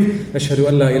bihamdik. Nashhadu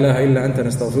an la ilaha illa anta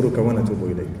nastaghfiruka wa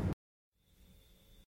natubu ilayk.